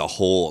him as a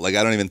whole. Like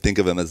I don't even think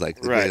of him as like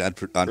the great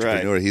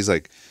entrepreneur. Right. He's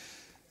like,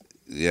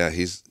 yeah,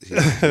 he's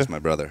my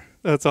brother.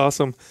 That's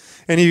awesome.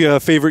 Any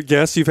favorite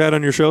guests you've had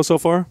on your show so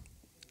far?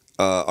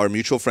 Our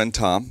mutual friend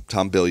Tom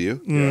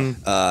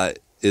Bilyeu,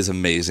 is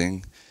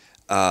amazing.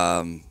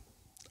 I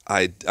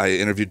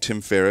interviewed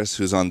Tim Ferriss,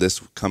 who's on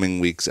this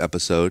coming week's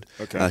episode.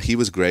 Okay. He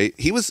was great.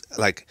 He was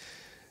like,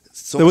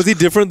 was he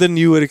different than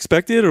you had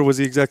expected, or was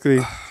he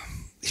exactly?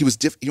 He was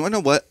different. You want to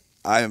know what?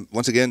 I'm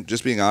once again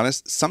just being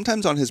honest.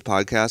 Sometimes on his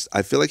podcast,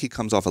 I feel like he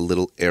comes off a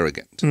little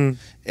arrogant,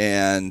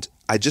 and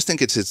I just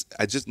think it's his.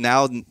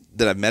 Now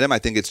that I've met him, I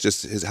think it's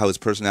just how his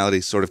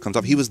personality sort of comes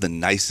off. He was the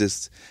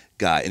nicest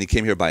guy, and he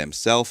came here by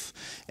himself,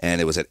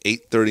 and it was at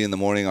 8:30 in the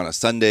morning on a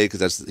Sunday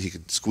because he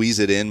could squeeze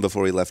it in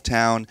before he left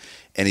town,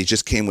 and he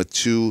just came with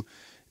 2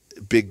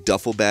 big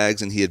duffel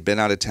bags, and he had been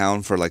out of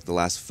town for like the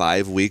last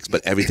 5 weeks,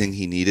 but everything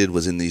he needed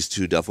was in these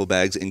 2 duffel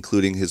bags,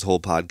 including his whole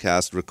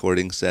podcast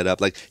recording setup.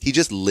 Like he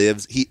just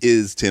lives, he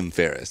is Tim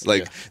Ferriss.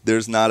 Like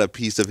there's not a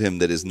piece of him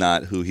that is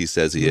not who he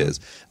says he is.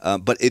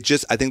 But it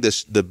just, I think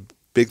the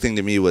big thing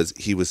to me was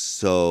he was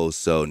so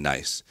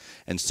nice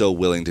and so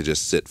willing to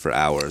just sit for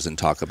hours and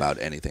talk about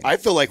anything. I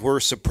feel like we're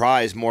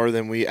surprised more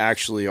than we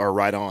actually are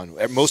right on.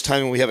 Most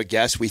time when we have a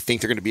guest, we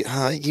think they're going to be,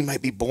 he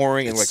might be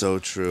boring. And it's so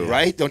true.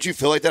 Right? Don't you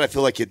feel like that? I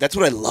feel like that's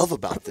what I love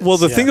about this. Well,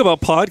 the thing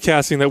about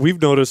podcasting that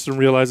we've noticed and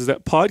realized is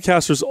that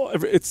podcasters,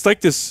 it's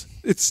like this,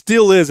 it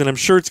still is, and I'm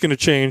sure it's going to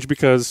change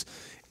because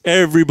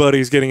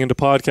everybody's getting into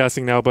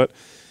podcasting now, but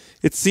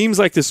it seems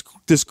like this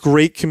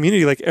great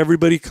community, like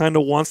everybody kind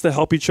of wants to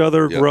help each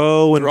other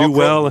grow and do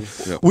well.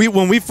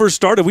 When we first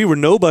started, we were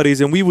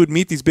nobodies, and we would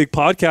meet these big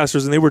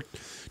podcasters, and they were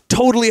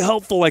totally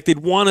helpful. Like they'd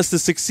want us to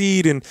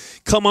succeed and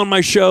come on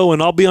my show,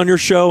 and I'll be on your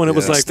show. And it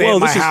was like, stay at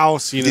my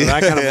house, you know,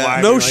 that kind of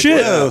vibe. No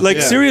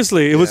shit.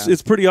 Seriously,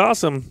 it's pretty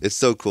awesome. It's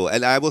so cool.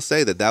 And I will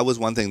say that was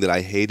one thing that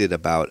I hated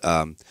about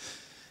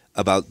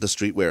the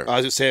streetwear. I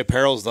was going to say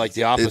apparel's like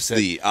the opposite. It's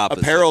the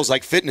opposite. Apparel's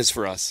like fitness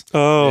for us.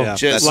 Oh,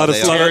 just a lot of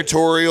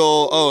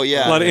territorial. Oh,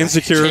 yeah. A lot of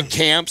insecure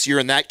camps. You're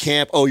in that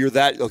camp. Oh, you're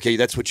that. Okay,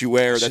 that's what you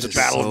wear. That's a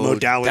battle of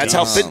modality. That's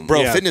how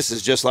fitness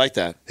is just like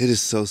that. It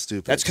is so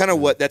stupid. That's kind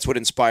of that's what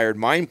inspired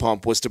Mind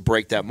Pump, was to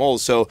break that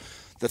mold. So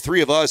the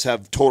 3 of us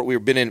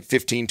we've been in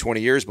 15,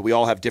 20 years, but we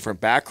all have different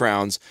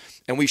backgrounds,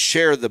 and we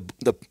share the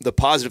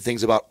positive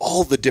things about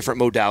all the different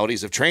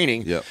modalities of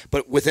training. Yep.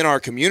 But within our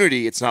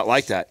community, it's not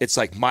like that. It's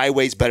like my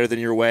way's better than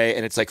your way,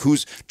 and it's like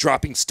who's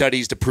dropping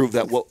studies to prove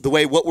that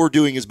what we're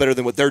doing is better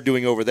than what they're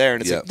doing over there.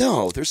 And it's like,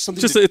 no, there's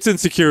something. It's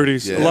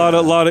insecurities. Yeah. A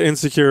lot of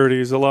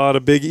insecurities. A lot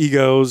of big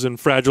egos and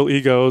fragile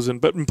egos.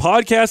 But in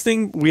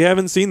podcasting, we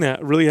haven't seen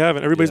that. Really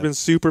haven't. Everybody's been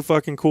super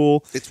fucking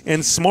cool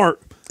and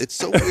smart. It's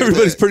so weird.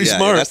 Everybody's pretty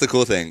smart. That's the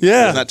cool thing.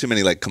 Yeah. There's not too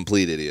many like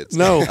complete idiots.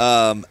 No.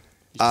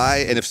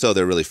 And if so,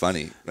 they're really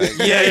funny. Right?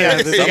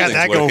 Yeah, they got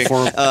that going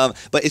for them.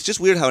 But it's just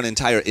weird how an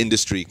entire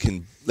industry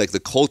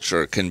the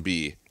culture can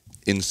be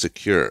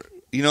insecure.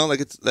 You know, like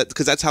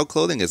because that's how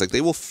clothing is. Like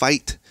people will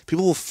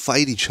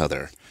fight each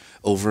other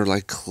over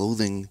like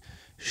clothing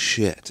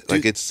shit. Dude,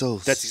 like it's so.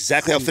 That's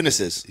exactly how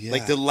fitness is. Yeah.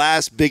 Like the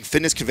last big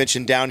fitness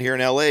convention down here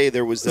in LA,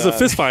 there was. It was a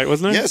fist fight,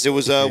 wasn't it? Yes, it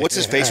was. What's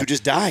his face who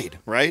just died?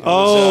 Right.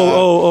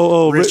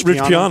 Rich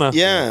Piana.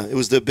 Yeah, it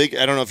was the big.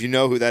 I don't know if you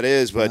know who that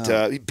is, but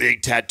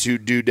big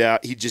tattooed dude.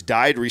 He just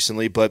died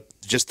recently, but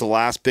just the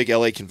last big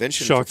LA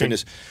convention for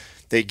fitness.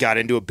 They got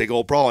into a big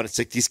old brawl, and it's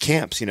like these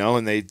camps, you know,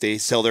 and they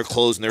sell their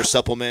clothes and their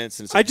supplements.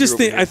 And I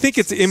think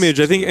it's image.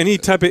 I think any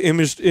type of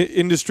image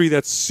industry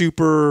that's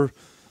super,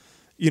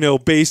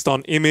 based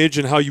on image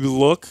and how you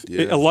look,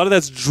 a lot of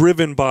that's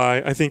driven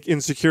by, I think,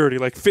 insecurity,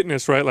 like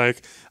fitness, right?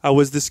 Like I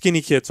was the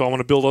skinny kid, so I want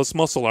to build all this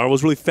muscle. Or I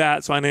was really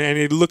fat, so I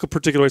need to look a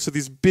particular way. So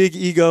these big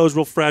egos,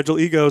 real fragile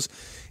egos.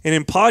 And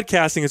in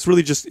podcasting, it's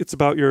really it's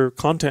about your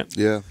content.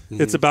 Yeah.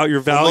 Mm-hmm. It's about your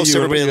value. Most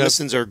everybody that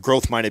listens are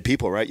growth-minded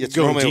people, right? It's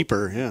going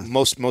deeper, yeah.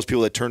 Most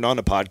people that turned on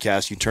a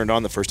podcast, you turned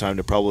on the first time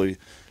to probably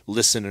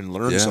listen and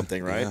learn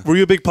something, right? Yeah. Were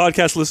you a big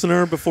podcast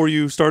listener before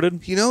you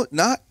started?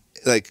 Not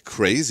like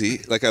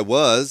crazy, like I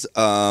was,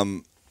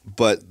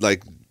 but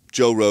like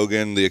Joe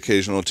Rogan, the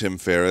occasional Tim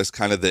Ferriss,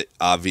 kind of the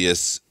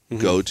obvious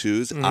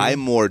go-tos. Mm-hmm. I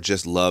more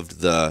just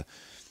loved the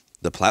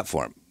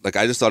platform. Like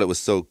I just thought it was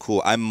so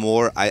cool. I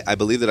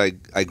believe that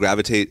I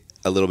gravitate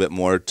a little bit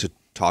more to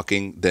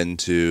talking than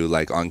to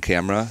like on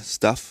camera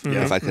stuff. Mm-hmm.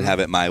 If I could have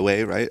it my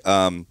way, right?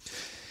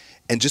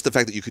 And just the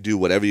fact that you could do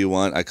whatever you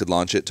want, I could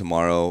launch it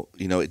tomorrow.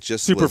 It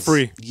just super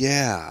free.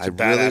 Yeah, I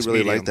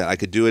really like that. I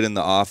could do it in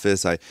the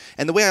office.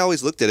 And the way I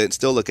always looked at it and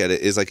still look at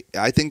it is like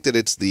I think that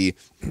it's the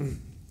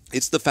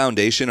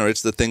foundation, or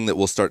it's the thing that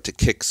will start to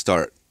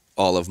kickstart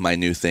all of my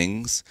new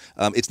things.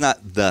 It's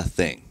not the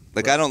thing.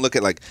 Like I don't look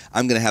at like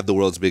I'm going to have the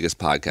world's biggest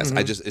podcast.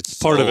 Mm-hmm. It's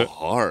part so of it.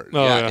 hard.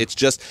 Oh, yeah. It's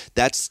just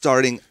that's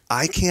starting.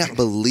 I can't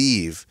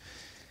believe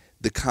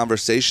the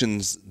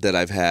conversations that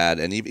I've had,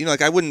 and even,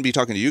 like I wouldn't be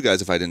talking to you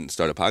guys if I didn't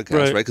start a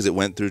podcast, right? Because it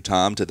went through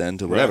Tom to then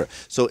to whatever.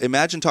 Right. So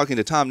imagine talking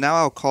to Tom. Now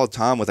I'll call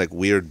Tom with like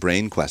weird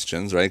brain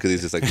questions, right? Because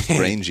he's just like this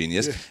brain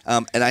genius.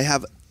 And I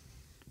have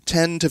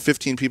 10 to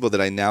 15 people that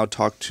I now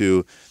talk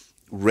to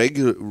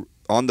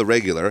on the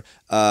regular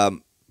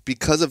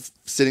because of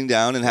sitting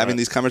down and having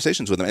these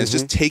conversations with them. And it's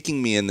just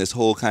taking me in this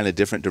whole kind of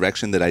different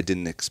direction that I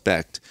didn't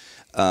expect,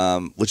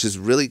 which is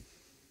really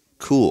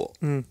cool,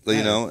 you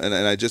know, and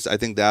I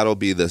think that'll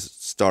be the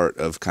start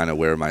of kind of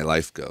where my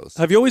life goes.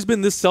 Have you always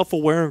been this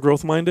self-aware and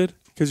growth-minded?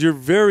 Because you're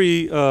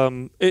very,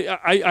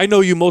 I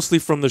know you mostly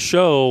from the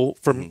show,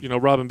 from you know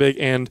Rob and Big,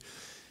 and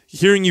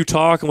hearing you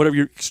talk and whatever.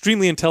 You're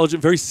extremely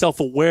intelligent, very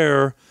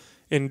self-aware,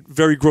 and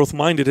very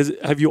growth-minded.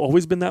 Have you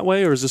always been that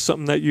way, or is this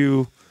something that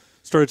you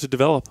started to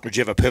develop? Did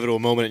you have a pivotal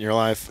moment in your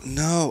life?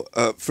 No.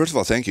 First of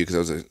all, thank you, because that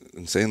was an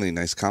insanely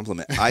nice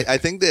compliment. I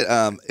think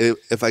that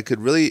if I could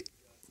really.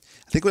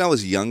 I think when I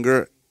was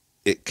younger,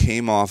 it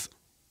came off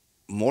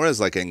more as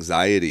like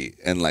anxiety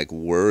and like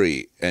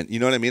worry, and you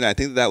know what I mean. I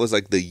think that was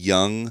like the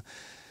young.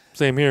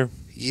 Same here.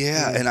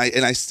 Yeah, and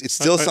it's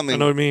still something. I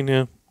know what I mean.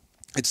 Yeah.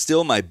 It's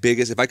still my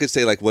biggest. If I could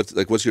say like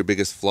what's your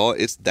biggest flaw,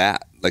 it's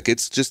that. Like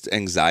it's just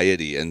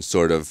anxiety and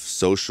sort of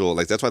social.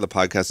 Like that's why the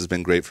podcast has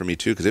been great for me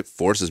too, because it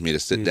forces me to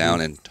sit down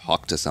and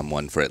talk to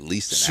someone for at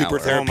least an hour. Super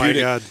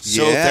therapeutic. Oh my God.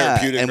 So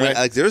therapeutic. And right?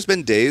 like there's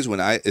been days when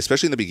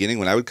especially in the beginning,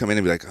 when I would come in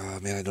and be like, oh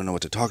man, I don't know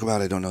what to talk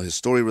about. I don't know his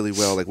story really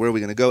well. Like where are we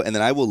gonna go? And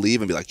then I will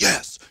leave and be like,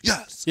 yes,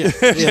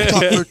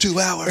 talk for 2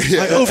 hours.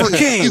 I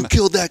overcame. You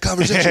killed that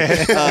conversation.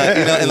 You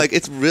know, and like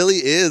it really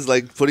is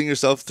like putting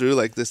yourself through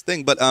like this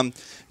thing. But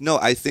no,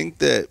 I think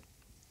that.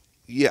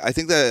 Yeah, I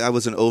think that I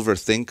was an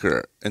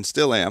overthinker and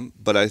still am,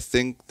 but I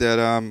think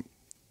that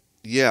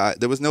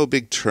there was no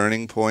big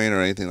turning point or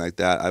anything like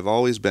that. I've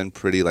always been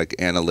pretty like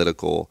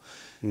analytical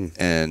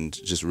and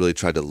just really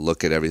tried to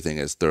look at everything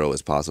as thorough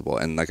as possible.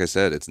 And like I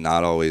said, it's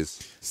not always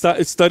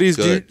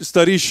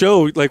studies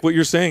show, like what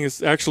you're saying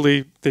is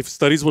actually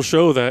studies will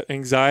show that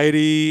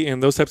anxiety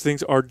and those types of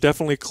things are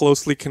definitely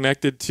closely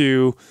connected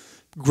to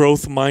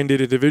growth-minded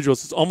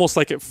individuals. It's almost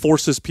like it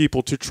forces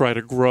people to try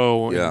to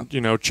grow and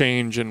you know,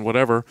 change and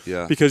whatever,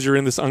 because you're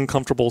in this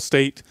uncomfortable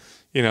state,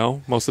 you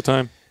know, most of the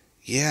time.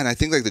 Yeah, and I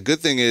think like the good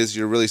thing is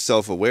you're really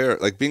self-aware.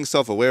 Like being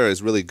self-aware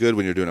is really good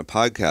when you're doing a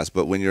podcast,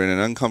 but when you're in an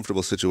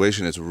uncomfortable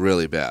situation, it's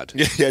really bad.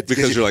 Yeah,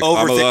 because you're like,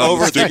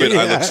 I'm stupid.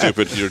 I look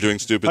stupid. You're doing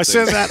stupid things.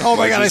 I said that. Oh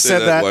my God, I said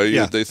that.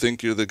 Why they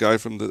think you're the guy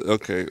from the.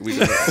 Okay, we.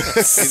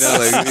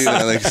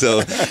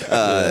 So.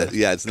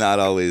 Yeah, it's not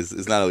always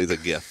a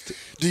gift.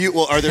 Do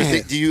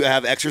you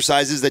have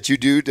exercises that you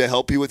do to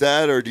help you with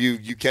that, or do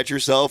you catch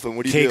yourself and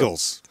what do you do?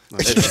 Kegels.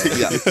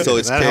 Yeah, so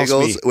it's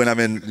Kegels when I'm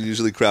in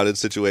usually crowded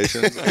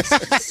situations.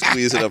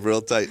 Squeeze it up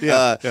real tight.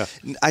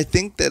 I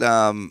think that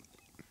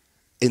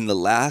in the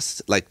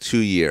last like 2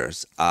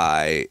 years,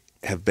 I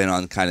have been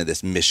on kind of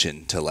this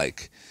mission to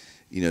like,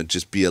 you know,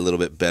 just be a little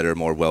bit better,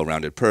 more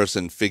well-rounded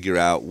person, figure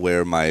out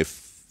where my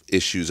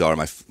issues are,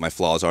 my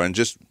flaws are, and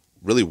just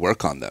really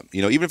work on them.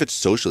 You know, even if it's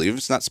socially, even if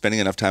it's not spending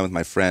enough time with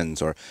my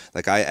friends, or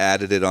like I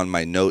added it on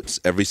my notes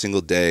every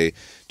single day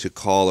to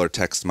call or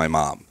text my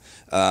mom.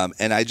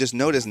 And I just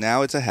noticed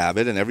now it's a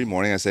habit, and every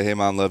morning I say, hey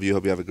mom, love you,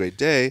 hope you have a great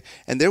day.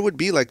 And there would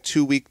be like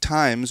 2 week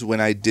times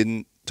when I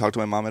didn't talk to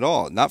my mom at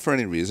all. Not for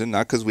any reason,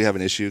 not because we have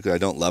an issue, because I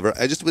don't love her.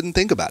 I just wouldn't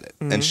think about it.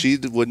 And she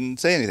wouldn't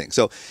say anything.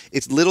 So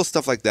it's little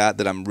stuff like that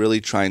that I'm really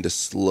trying to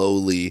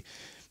slowly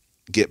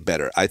get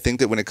better. I think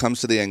that when it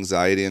comes to the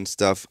anxiety and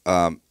stuff,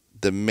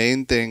 the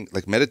main thing,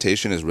 like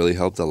meditation has really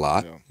helped a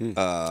lot.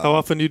 How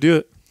often do you do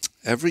it?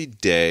 Every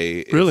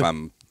day, really? If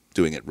I'm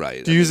doing it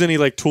right. Do you use any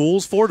like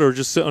tools for it, or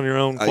just sit on your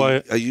own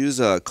quiet? I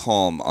use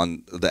Calm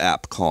on the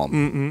app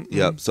Calm.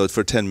 Yep. So it's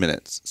for 10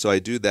 minutes. So I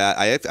do that.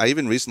 I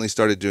even recently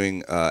started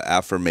doing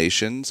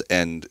affirmations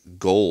and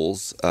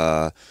goals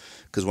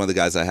because one of the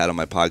guys I had on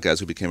my podcast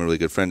who became a really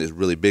good friend is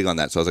really big on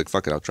that. So I was like,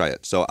 fuck it, I'll try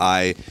it. So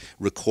I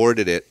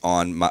recorded it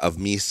of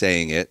me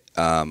saying it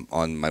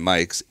on my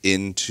mics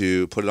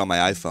put it on my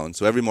iPhone.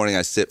 So every morning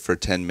I sit for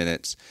 10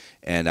 minutes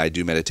and I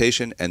do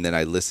meditation, and then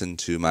I listen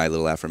to my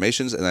little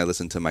affirmations, and I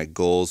listen to my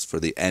goals for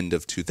the end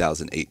of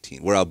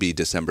 2018, where I'll be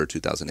December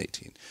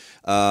 2018.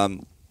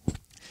 And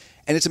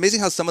it's amazing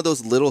how some of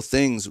those little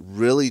things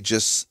really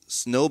just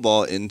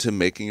snowball into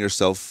making you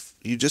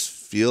just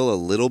feel a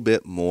little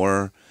bit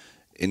more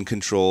in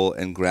control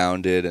and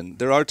grounded. And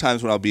there are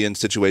times when I'll be in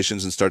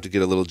situations and start to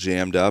get a little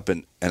jammed up,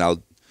 and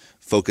I'll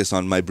focus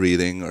on my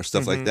breathing or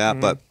stuff like that.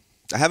 But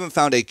I haven't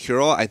found a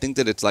cure-all. I think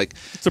that it's like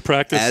it's a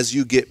practice. As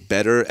you get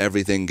better,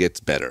 everything gets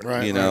better.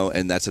 Right, you know,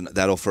 and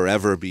that'll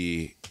forever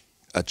be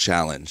a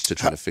challenge to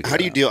try to figure out. How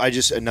do you deal?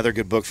 Another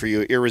good book for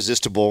you,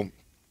 Irresistible.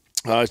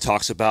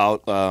 Talks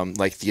about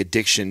like the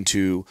addiction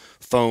to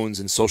phones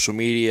and social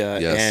media,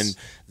 and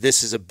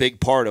this is a big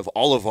part of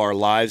all of our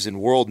lives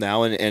and world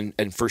now,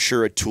 and for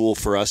sure a tool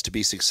for us to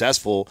be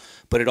successful.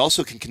 But it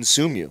also can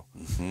consume you.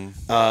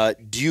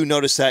 Do you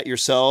notice that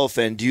yourself?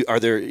 And do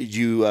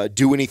you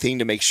do anything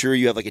to make sure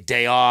you have like a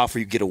day off or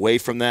you get away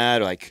from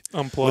that? Or like,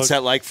 unplug. What's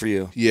that like for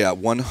you? Yeah,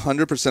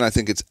 100%. I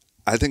think it's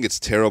I think it's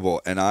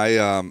terrible. And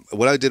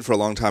what I did for a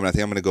long time, and I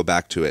think I'm going to go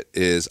back to it,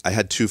 is I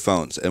had 2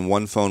 phones, and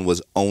one phone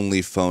was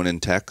only phone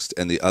and text,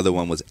 and the other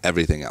one was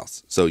everything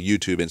else. So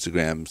YouTube,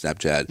 Instagram,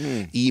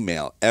 Snapchat,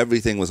 email,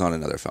 everything was on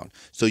another phone.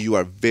 So you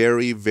are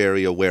very,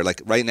 very aware.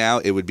 Like right now,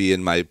 it would be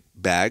in my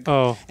bag,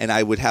 and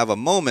I would have a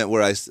moment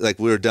where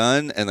we were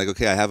done, and like,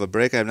 okay, I have a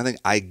break, I have nothing.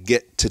 I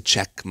get to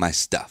check my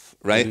stuff,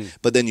 right?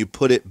 But then you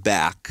put it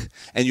back,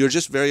 and you're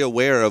just very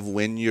aware of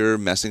when you're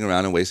messing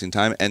around and wasting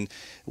time, and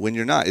when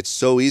you're not. It's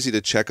so easy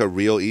to check a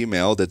real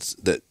email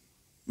that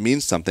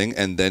means something,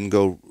 and then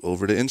go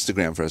over to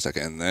Instagram for a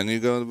second, and then you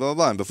go blah blah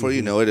blah, and before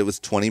you know it, it was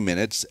 20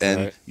 minutes,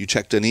 and you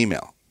checked an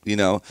email,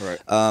 right?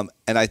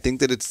 And I think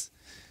that it's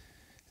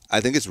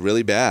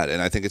really bad,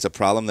 and I think it's a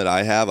problem that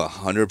I have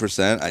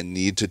 100%. I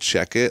need to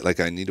check it, like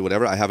I need to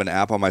whatever. I have an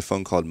app on my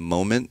phone called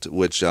Moment,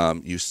 which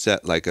you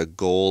set like a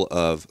goal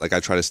of, like I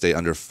try to stay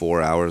under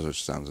 4 hours,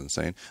 which sounds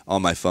insane,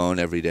 on my phone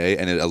every day,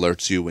 and it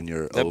alerts you when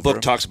you're over. That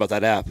book talks about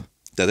that app.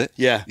 Does it?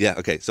 Yeah. Yeah,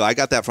 okay. So I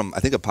got that from,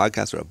 I think, a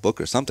podcast or a book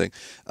or something.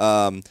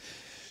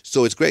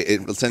 So it's great.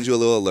 It sends you a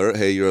little alert.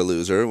 Hey, you're a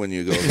loser when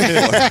you go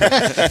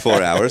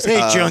 4 hours. Hey,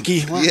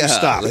 junkie, why don't you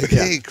stop? Like,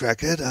 hey,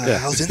 crackhead,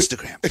 how's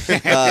Instagram?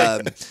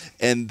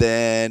 And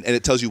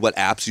it tells you what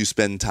apps you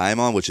spend time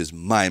on, which is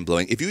mind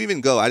blowing. If you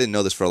even go, I didn't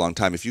know this for a long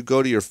time. If you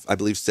go to your, I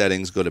believe,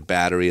 settings, go to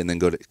battery, and then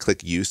go to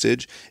click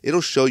usage,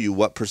 it'll show you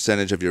what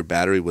percentage of your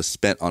battery was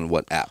spent on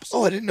what apps.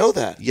 Oh, I didn't know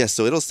that. Yes,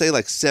 so it'll say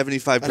like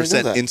 75%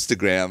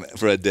 Instagram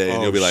for a day,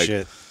 and you'll be like,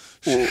 shit.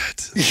 I'm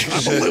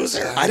a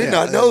loser. I did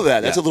not know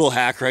that. That's a little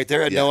hack right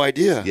there. I had no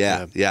idea.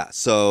 Yeah.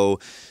 So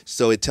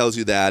it tells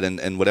you that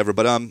and whatever.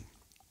 But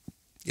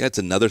yeah, it's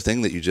another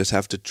thing that you just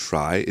have to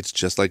try. It's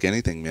just like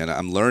anything, man.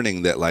 I'm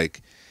learning that,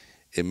 like,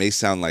 it may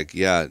sound like,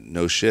 yeah,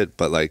 no shit,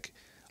 but like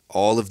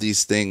all of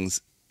these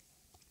things,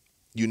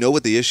 you know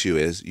what the issue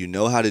is. You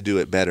know how to do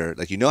it better.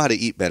 Like, you know how to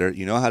eat better.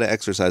 You know how to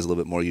exercise a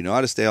little bit more. You know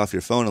how to stay off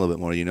your phone a little bit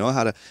more. You know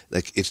how to,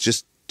 like, it's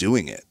just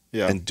doing it.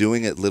 Yeah. And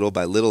doing it little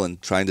by little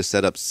and trying to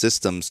set up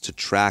systems to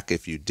track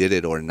if you did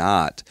it or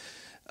not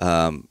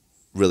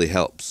really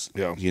helps.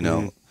 Yeah. You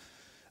know,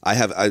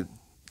 I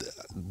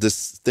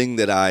this thing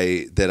that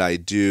I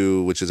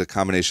do, which is a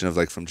combination of,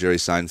 like, from Jerry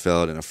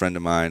Seinfeld and a friend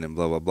of mine and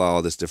blah, blah, blah,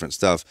 all this different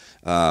stuff,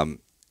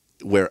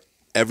 where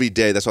every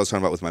day, that's what I was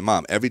talking about with my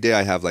mom. Every day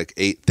I have like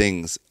 8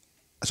 things.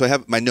 So I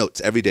have my notes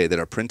every day that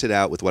are printed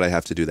out with what I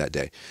have to do that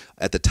day.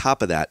 At the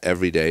top of that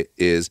every day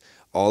is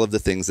all of the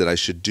things that I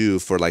should do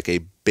for like a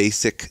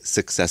basic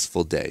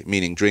successful day,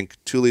 meaning drink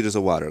 2 liters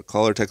of water,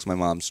 call or text my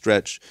mom,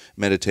 stretch,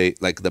 meditate,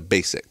 like the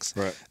basics.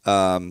 Right.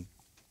 And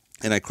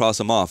I cross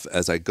them off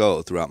as I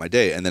go throughout my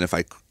day. And then if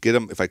I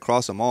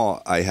cross them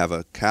all, I have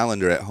a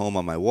calendar at home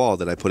on my wall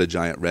that I put a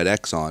giant red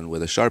X on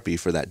with a Sharpie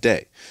for that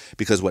day.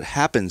 Because what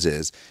happens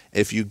is,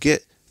 if you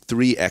get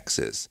 3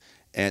 X's,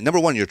 and number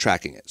one, you're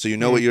tracking it. So you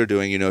know what you're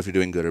doing. You know if you're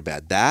doing good or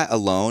bad. That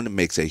alone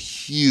makes a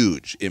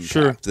huge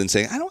impact than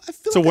saying, I feel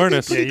it's like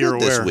awareness. I did pretty You're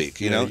good aware. this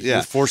week. You know?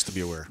 You're forced to be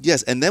aware.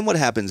 Yes, and then what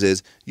happens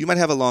is, you might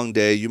have a long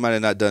day. You might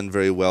have not done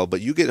very well, but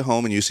you get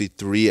home and you see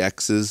 3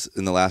 X's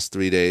in the last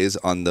 3 days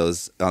on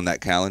that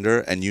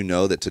calendar, and you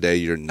know that today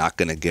you're not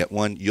going to get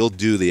one. You'll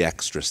do the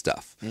extra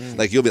stuff.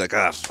 Like, you'll be like,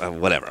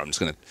 whatever. I'm just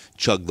going to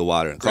chug the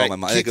water and call my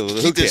mom. Keep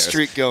the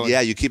streak going.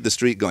 Yeah, you keep the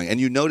streak going, and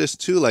you notice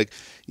too, like,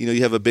 you know,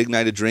 you have a big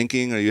night of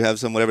drinking, or you have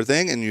some whatever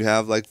thing, and you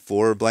have like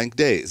 4 blank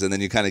days, and then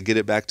you kind of get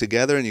it back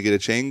together, and you get a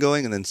chain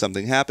going, and then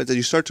something happens, and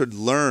you start to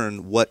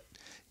learn what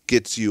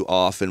gets you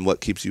off and what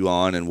keeps you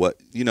on, and what,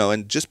 you know,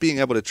 and just being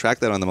able to track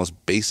that on the most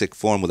basic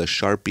form with a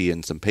Sharpie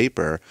and some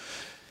paper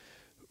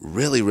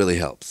really, really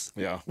helps.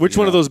 Yeah. Which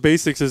one of those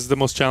basics is the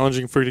most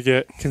challenging for you to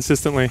get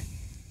consistently?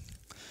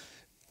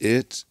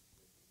 It's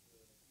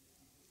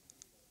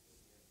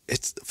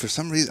for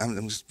some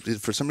reason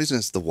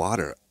it's the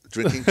water.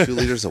 Drinking 2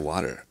 liters of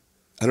water.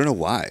 I don't know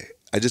why.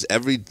 I just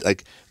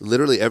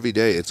literally every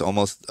day it's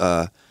almost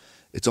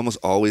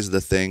always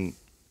the thing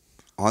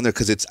on there,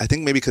 because I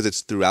think maybe because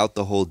it's throughout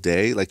the whole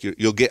day. Like,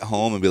 you'll get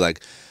home and be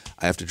like,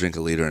 I have to drink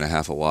 1.5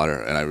 liters of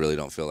water, and I really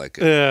don't feel like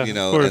it. Yeah, you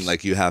know, of course. and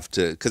like you have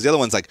to, because the other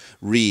one's like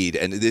read,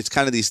 and it's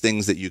kind of these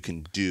things that you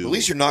can do. At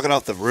least you're knocking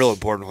off the real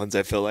important ones,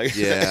 I feel like.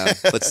 Yeah,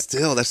 but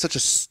still, that's such a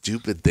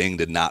stupid thing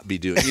to not be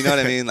doing. You know what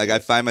I mean? Like, I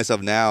find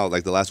myself now,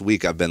 like the last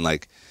week, I've been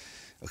like,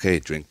 okay,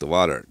 drink the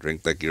water.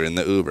 Drink like you're in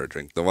the Uber.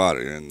 Drink the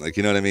water. You're in, like,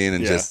 you know what I mean?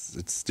 And just,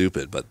 it's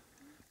stupid. But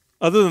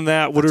Other than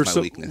that, what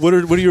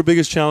are your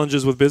biggest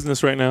challenges with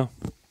business right now?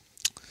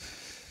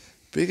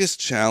 Biggest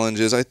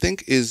challenges, I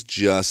think, is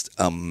just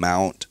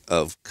amount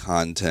of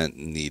content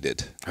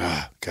needed.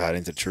 God,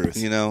 ain't the truth.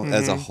 You know,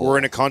 as a whole. We're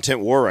in a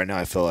content war right now,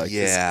 I feel like.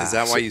 Yeah. Is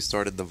that why you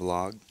started the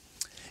vlog?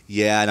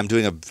 Yeah, and I'm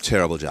doing a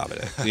terrible job at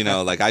it. You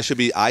know, like, I should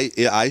be.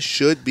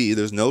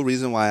 There's no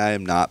reason why I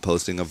am not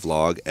posting a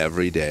vlog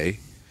every day,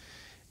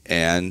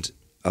 and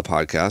a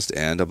podcast,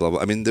 and a blah, blah.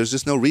 I mean, there's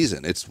just no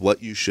reason. It's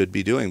what you should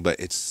be doing, but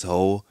it's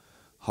so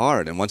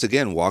hard. And once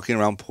again, walking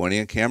around pointing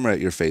a camera at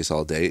your face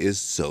all day is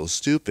so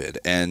stupid.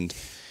 And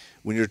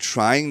when you're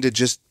trying to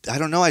just, I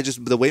don't know,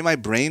 the way my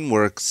brain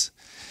works,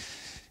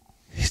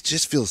 it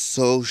just feels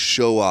so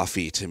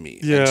show-offy to me.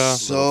 Yeah. And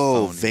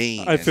so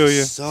vain. I feel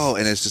you.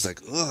 And it's just like,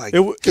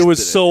 oh, It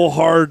was so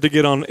hard to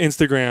get on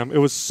Instagram. It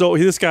was so.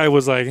 This guy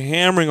was like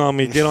hammering on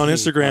me, get on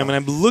Instagram, and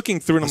I'm looking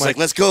through, and I'm like,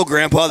 let's go,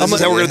 Grandpa. This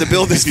is how we're going to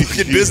build this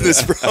fucking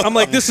business, bro. I'm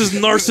like, this is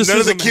narcissism. None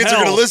of the kids are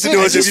going to listen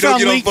to us if you don't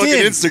get on fucking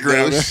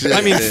Instagram.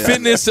 I mean,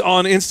 fitness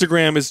on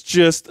Instagram is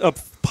just a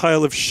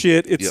pile of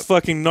shit. It's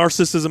fucking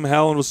narcissism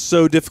hell, and it was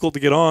so difficult to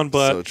get on.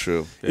 But so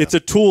true. It's a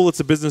tool. It's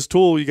a business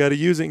tool. You got to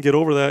use it and get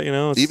over that. You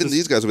know. Even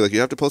these guys will be like, you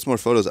have to post more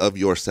photos of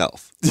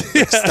yourself.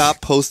 Like,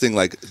 stop posting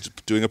like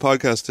doing a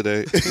podcast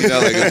today. You know,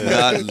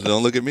 like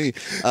don't look at me.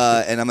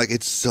 And I'm like,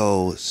 it's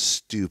so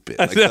stupid.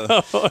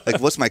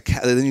 Like what's my?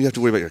 Then you have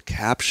to worry about your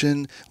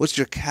caption. What's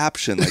your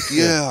caption? Like,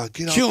 yeah,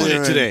 get out killing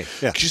there it today.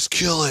 Just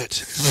kill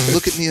it.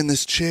 Look at me in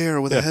this chair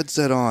with a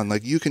headset on.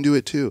 Like you can do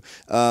it too.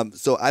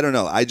 So I don't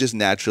know. I just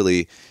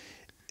naturally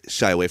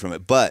shy away from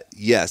it. But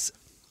yes,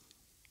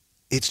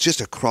 it's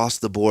just across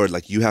the board.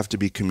 Like you have to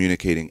be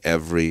communicating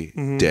every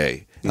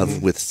day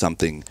with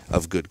something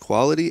of good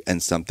quality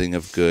and something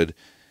of good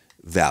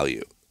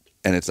value.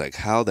 And it's like,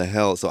 how the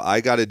hell? So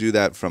I got to do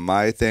that from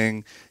my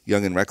thing.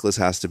 Young and Reckless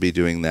has to be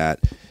doing that.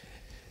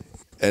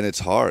 And it's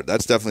hard.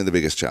 That's definitely the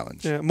biggest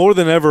challenge. Yeah, more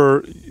than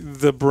ever,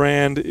 the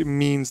brand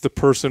means the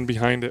person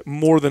behind it.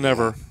 More than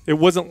ever, it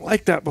wasn't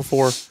like that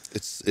before.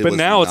 But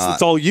now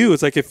it's all you.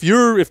 It's like if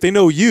they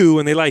know you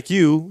and they like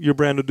you, your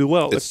brand will do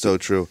well. It's so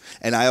true.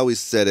 And I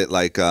always said it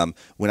like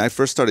when I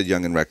first started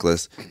Young and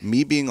Reckless,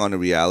 me being on a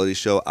reality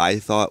show, I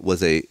thought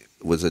was a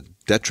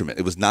detriment.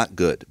 It was not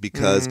good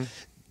because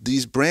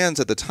these brands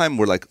at the time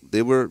were like,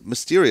 they were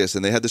mysterious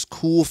and they had this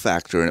cool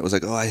factor. And it was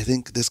like, oh, I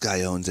think this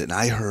guy owns it. And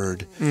I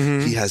heard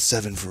he has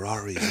 7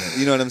 Ferraris.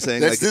 You know what I'm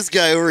saying? That's like, this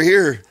guy over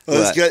here. Oh,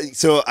 this guy,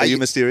 so are you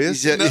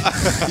mysterious?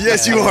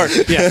 Yes, you are.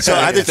 Yeah. So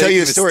I have to tell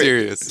you a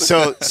story.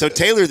 So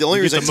Taylor, the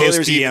only reason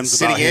Taylor's even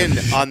sitting in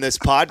on this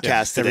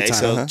podcast today,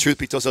 so truth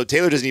be told, so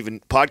Taylor doesn't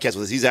even podcast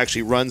with us. He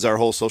actually runs our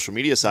whole social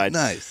media side.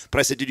 Nice. But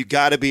I said, dude, you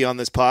got to be on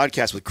this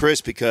podcast with Chris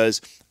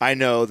because I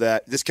know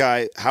that this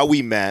guy, how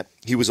we met,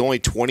 he was only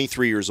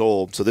 23 years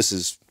old, so this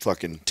is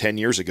fucking 10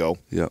 years ago.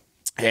 Yep.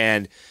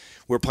 And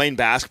we're playing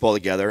basketball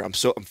together. I'm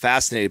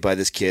fascinated by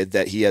this kid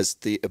that he has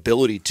the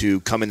ability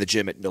to come in the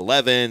gym at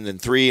 11 and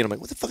 3, and I'm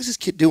like, what the fuck is this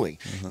kid doing?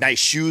 Nice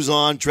shoes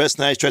on, dressed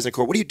nice, dressed in the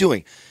court. What are you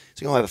doing?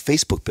 He's like, I have a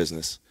Facebook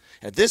business.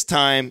 At this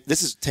time,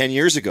 this is 10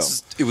 years ago.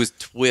 It was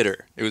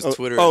Twitter. It was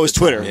Twitter. Oh, it was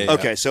Twitter. Yeah,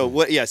 okay, so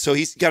what? Yeah, so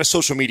he's got a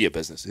social media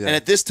business, Yeah. and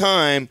at this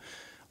time,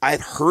 I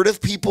had heard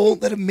of people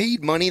that have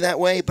made money that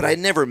way, but I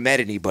never met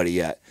anybody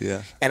yet.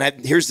 Yeah. And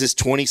here's this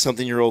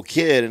 20-something-year-old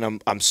kid,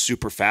 and I'm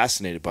super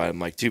fascinated by it. I'm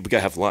like, dude, we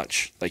gotta have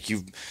lunch. Like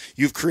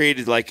you've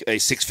created like a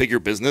 6-figure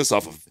business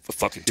off of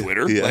fucking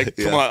Twitter. Yeah, like,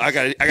 come on, I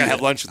gotta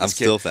have lunch with this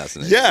kid. I'm still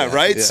fascinated. Yeah,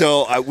 right. Yeah.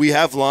 So we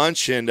have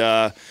lunch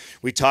and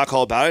we talk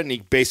all about it, and he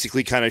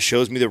basically kind of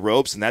shows me the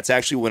ropes, and that's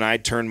actually when I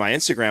turned my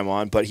Instagram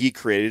on. But he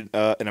created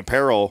an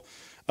apparel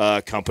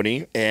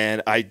company,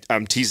 and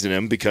I'm teasing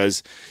him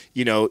because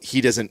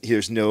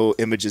there's no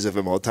images of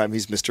him all the time.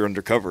 He's Mr.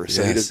 Undercover.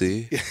 So he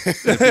see.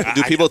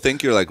 Do people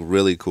think you're like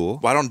really cool?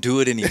 Well, I don't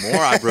do it anymore.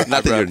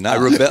 Not that you're not.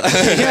 I rebel.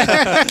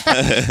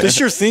 They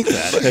sure think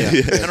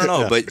that. I don't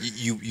know, but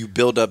you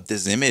build up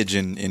this image,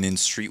 and in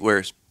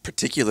streetwear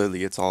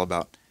particularly, it's all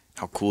about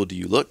how cool do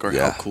you look or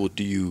how cool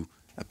do you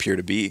appear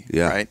to be,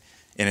 right?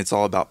 And it's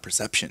all about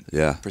perception.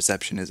 Yeah.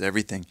 Perception is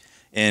everything.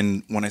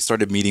 And when I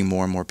started meeting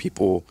more and more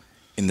people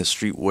in the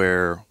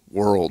streetwear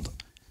world,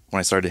 when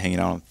I started hanging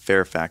out in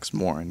Fairfax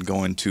more and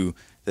going to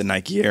the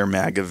Nike Air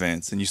Mag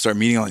events, and you start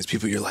meeting all these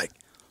people, you're like,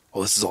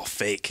 oh, this is all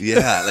fake.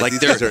 Yeah, like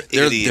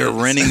they're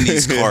renting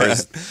these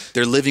cars.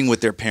 They're living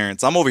with their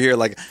parents. I'm over here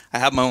like I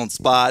have my own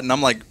spot, and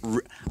I'm like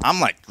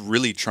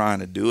really trying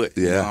to do it.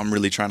 Yeah, you know? I'm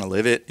really trying to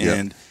live it,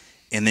 and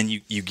then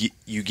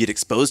you get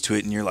exposed to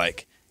it, and you're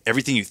like,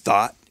 everything you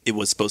thought it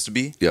was supposed to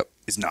be,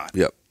 is not.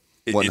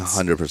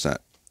 100%.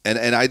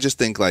 And I just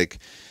think like,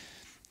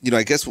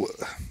 I guess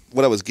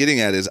what I was getting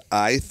at is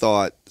I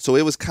thought, so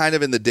it was kind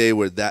of in the day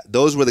where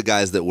those were the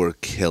guys that were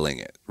killing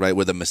it, right?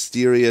 Were the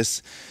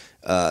mysterious,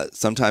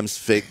 sometimes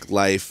fake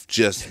life,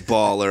 just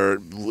baller,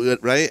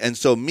 right? And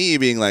so me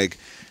being like,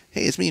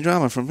 hey, it's me,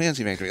 Drama from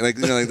Fancy Factory. Like,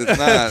 that's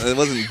not, it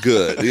wasn't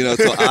good,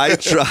 So I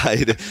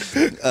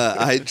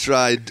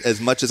tried as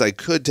much as I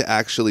could to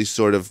actually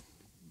sort of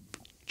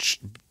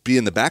be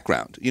in the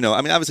background. I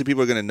mean, obviously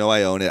people are going to know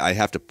I own it. I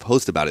have to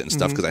post about it and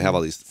stuff because I have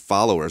all these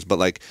followers. But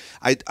like,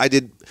 I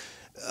did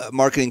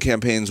marketing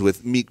campaigns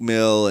with Meek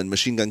Mill and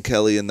Machine Gun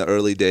Kelly in the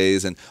early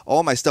days, and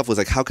all my stuff was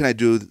like, how can I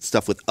do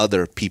stuff with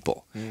other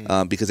people?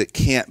 Because it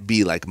can't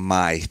be like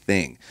my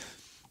thing.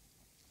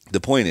 The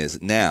point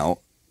is now,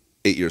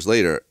 8 years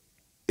later,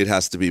 it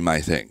has to be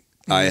my thing.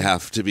 I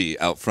have to be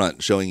out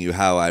front showing you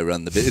how I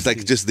run the business. It's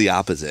like just the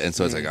opposite. And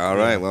so it's like, all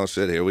right, well,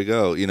 shit, here we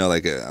go.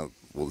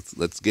 Well,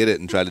 let's get it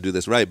and try to do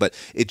this right. But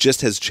it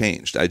just has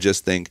changed. I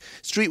just think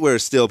streetwear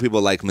is still,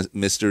 people like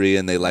mystery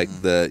and they like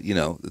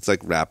it's like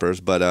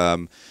rappers. But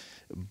a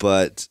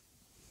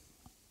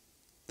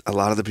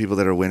lot of the people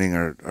that are winning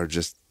are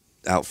just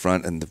out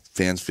front and the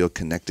fans feel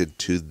connected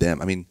to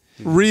them. I mean,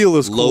 Real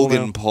is cool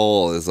Logan now.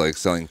 Paul is like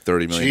selling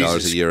 $30 million a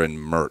year in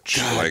merch.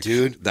 God, like,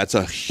 dude. That's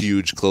a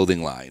huge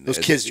clothing line. Those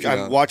kids,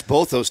 I watched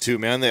both those two,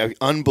 man. They're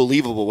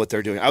unbelievable what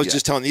they're doing. I was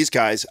just telling these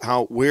guys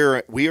how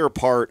we are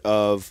part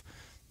of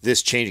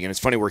this changing. And it's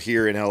funny, we're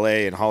here in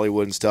LA and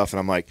Hollywood and stuff, and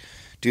I'm like,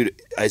 dude,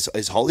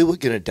 is Hollywood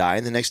going to die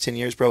in the next 10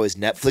 years, bro? Is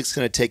Netflix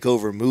going to take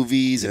over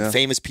movies and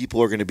famous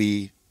people are going to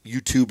be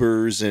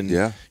YouTubers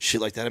and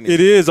shit like that? I mean, It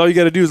is. All you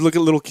got to do is look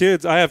at little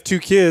kids. I have 2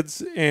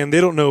 kids, and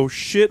they don't know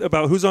shit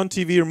about who's on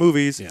TV or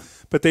movies,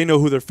 but they know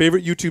who their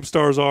favorite YouTube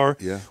stars are.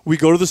 Yeah. We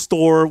go to the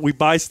store. We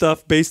buy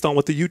stuff based on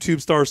what the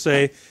YouTube stars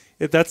say.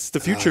 That's the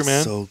future,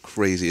 man. So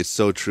crazy. It's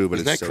so true, but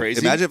Isn't it's that so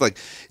crazy? Imagine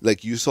if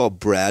like you saw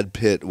Brad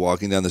Pitt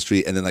walking down the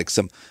street and then like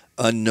some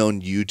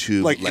unknown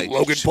YouTube Like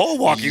Logan Paul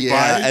walking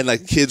by. and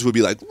like kids would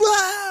be like,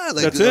 "Wah!"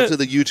 Like That's up it. to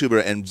the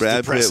YouTuber, and Brad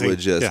Pitt depressing. would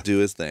just Yeah. do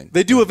his thing.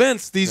 They do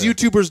events. These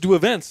YouTubers do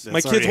events. My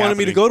That's kids already wanted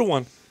me to happening. go to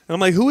one. And I'm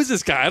like, who is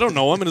this guy? I don't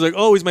know him. And he's like,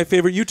 oh, he's my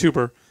favorite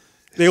YouTuber.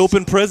 They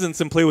open presents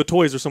and play with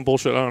toys or some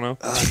bullshit. I don't know.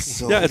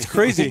 Yeah, it's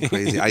crazy.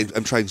 Crazy.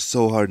 I'm trying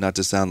so hard not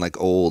to sound like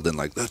old and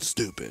like that's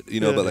stupid, you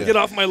know. But like, Get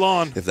off my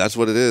lawn. if that's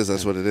what it is,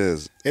 that's what it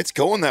is. It's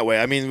going that way.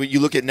 I mean, when you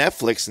look at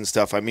Netflix and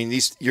stuff. I mean,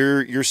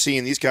 you're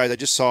seeing these guys. I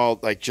just saw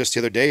just the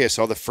other day. I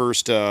saw the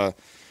first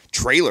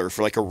trailer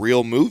for like a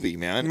real movie,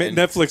 man. And-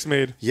 Netflix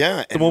made.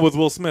 yeah, The one with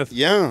Will Smith.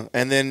 yeah,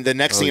 and then the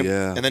next thing,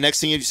 yeah. and the next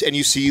thing,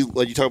 you see,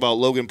 like you talk about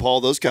Logan Paul.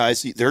 Those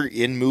guys, they're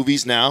in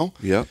movies now.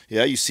 Yep.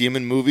 Yeah, you see them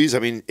in movies. I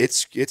mean,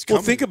 it's Well,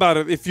 coming. think about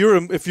it. If you're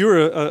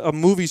a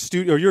movie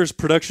studio, or you're a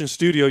production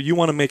studio, you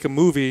want to make a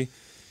movie.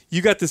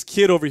 You got this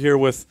kid over here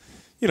with,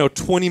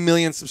 20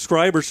 million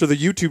subscribers to the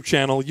YouTube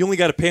channel. You only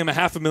got to pay him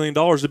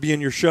 $500,000 to be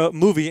in your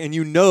movie, and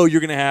you're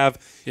going to have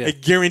a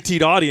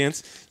guaranteed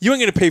audience. You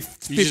ain't going to pay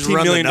 $15 run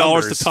the million to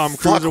numbers. Tom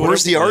Cruise Fuck, or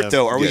where's the whatever. art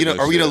though? Are we Yeah, gonna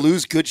no shit.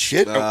 lose good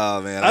shit?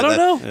 Oh man, I don't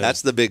know.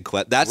 That's the big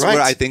question. That's Right.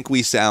 where I think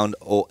we sound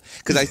old.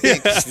 Because I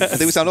think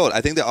we sound old.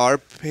 I think that our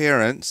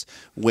parents,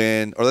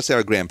 or let's say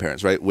our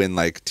grandparents, right, when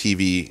like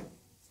TV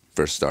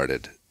first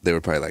started, they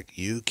were probably like,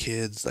 "You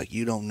kids, like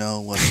you don't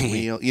know what's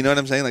real." You know what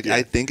I'm saying? Like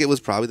I think it was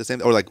probably the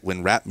same. Or like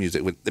when rap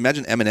music,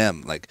 imagine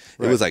Eminem, like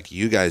it was like,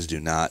 "You guys do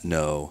not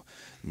know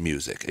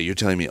music. You're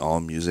telling me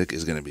all music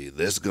is going to be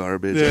this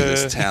garbage and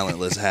this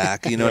talentless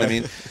hack." You know what I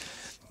mean?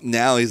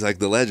 Now he's like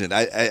the legend.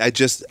 I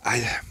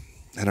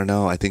don't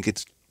know. I think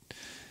it's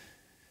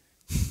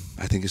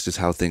just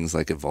how things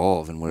like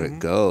evolve and where it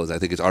goes. I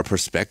think it's our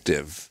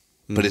perspective,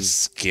 but it's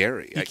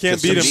scary. You can't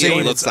 'Cause beat to him me, doing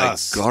it looks it's like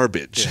us.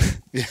 garbage.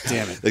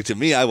 Damn it. Like to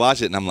me, I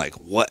watch it and I'm like,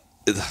 what?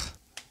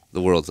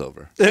 The world's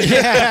over. Like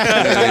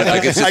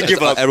it's just, I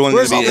give up. Everyone's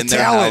Where's gonna be all in the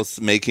their talent? house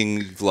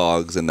making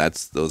vlogs, and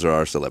those are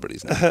our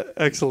celebrities now.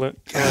 Excellent.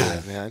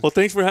 man. Well,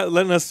 thanks for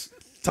letting us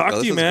talk Oh, to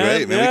this you, is man.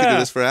 great, man. We could do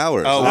this for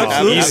hours. Oh,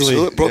 Absolutely.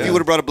 absolutely. Bro, if you would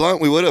have brought a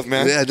blunt, we would have,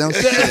 man. Yeah, don't.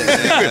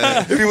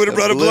 If you would have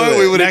brought a Blew blunt, it.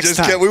 we would have Next just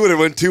time. kept. We would have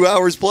went 2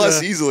 hours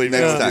plus easily.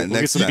 Next man. time. We'll get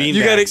Next some time. bean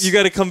You bags.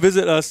 got to come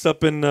visit us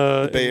up in,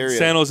 Bay in Area.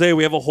 San Jose.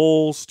 We have a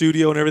whole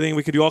studio and everything.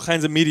 We could do all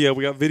kinds of media.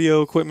 We got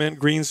video equipment,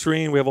 green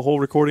screen. We have a whole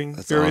recording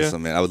That's area.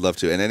 awesome, man. I would love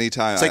to. And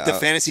anytime. It's like the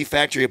fantasy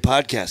factory of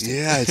podcasting.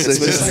 Yeah, it's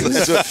just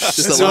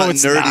a No, lot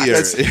it's not. nerdier.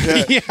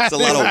 It's a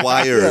lot of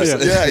wires.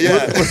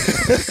 Yeah.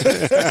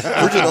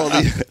 Look at all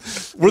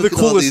these. We're the look at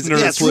all coolest these- nerds.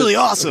 Yeah, it's really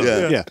awesome.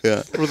 Yeah.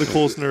 We're the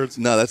coolest nerds.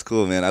 No, that's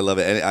cool, man. I love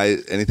it.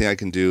 Anything I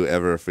can do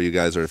ever for you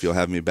guys, or if you'll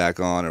have me back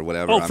on, or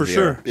whatever. Oh, I'm for here.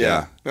 sure.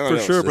 Yeah, No, For no,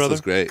 sure, This brother.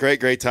 was great.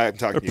 Great time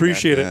talking to you.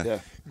 Appreciate man. it. Yeah.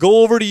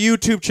 Go over to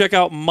YouTube, check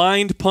out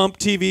Mind Pump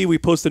TV. We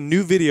post a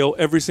new video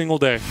every single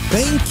day.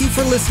 Thank you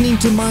for listening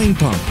to Mind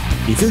Pump.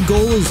 If your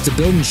goal is to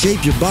build and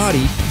shape your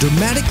body,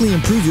 dramatically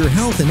improve your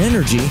health and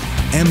energy,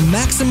 and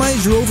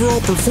maximize your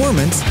overall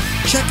performance,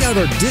 check out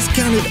our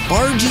discounted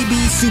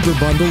RGB Super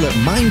Bundle at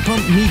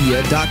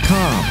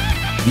mindpumpmedia.com.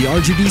 The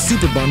RGB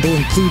Super Bundle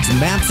includes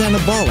MAPS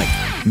Anabolic,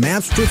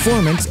 MAPS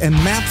Performance, and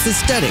MAPS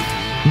Aesthetic.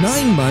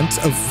 9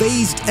 months of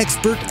phased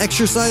expert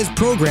exercise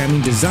programming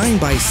designed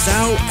by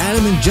Sal,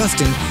 Adam, and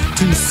Justin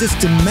to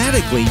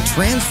systematically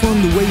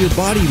transform the way your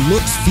body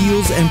looks,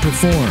 feels, and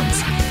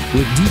performs.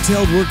 With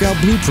detailed workout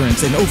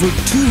blueprints and over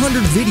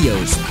 200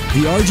 videos,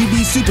 the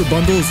RGB Super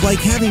Bundle is like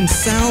having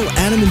Sal,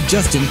 Adam, and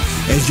Justin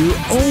as your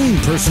own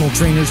personal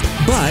trainers,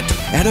 but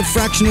at a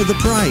fraction of the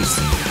price.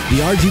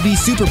 The RGB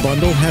Super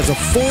Bundle has a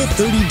full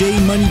 30-day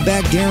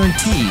money-back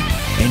guarantee,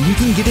 and you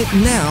can get it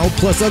now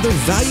plus other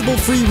valuable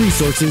free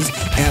resources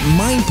at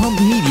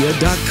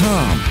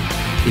mindpumpmedia.com.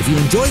 If you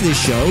enjoy this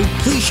show,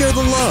 please share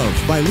the love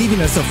by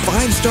leaving us a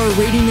 5-star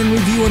rating and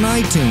review on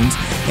iTunes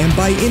and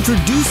by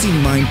introducing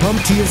Mind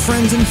Pump to your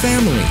friends and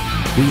family.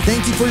 We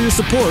thank you for your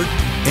support,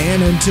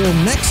 and until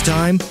next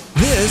time,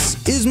 this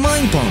is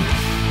Mind Pump.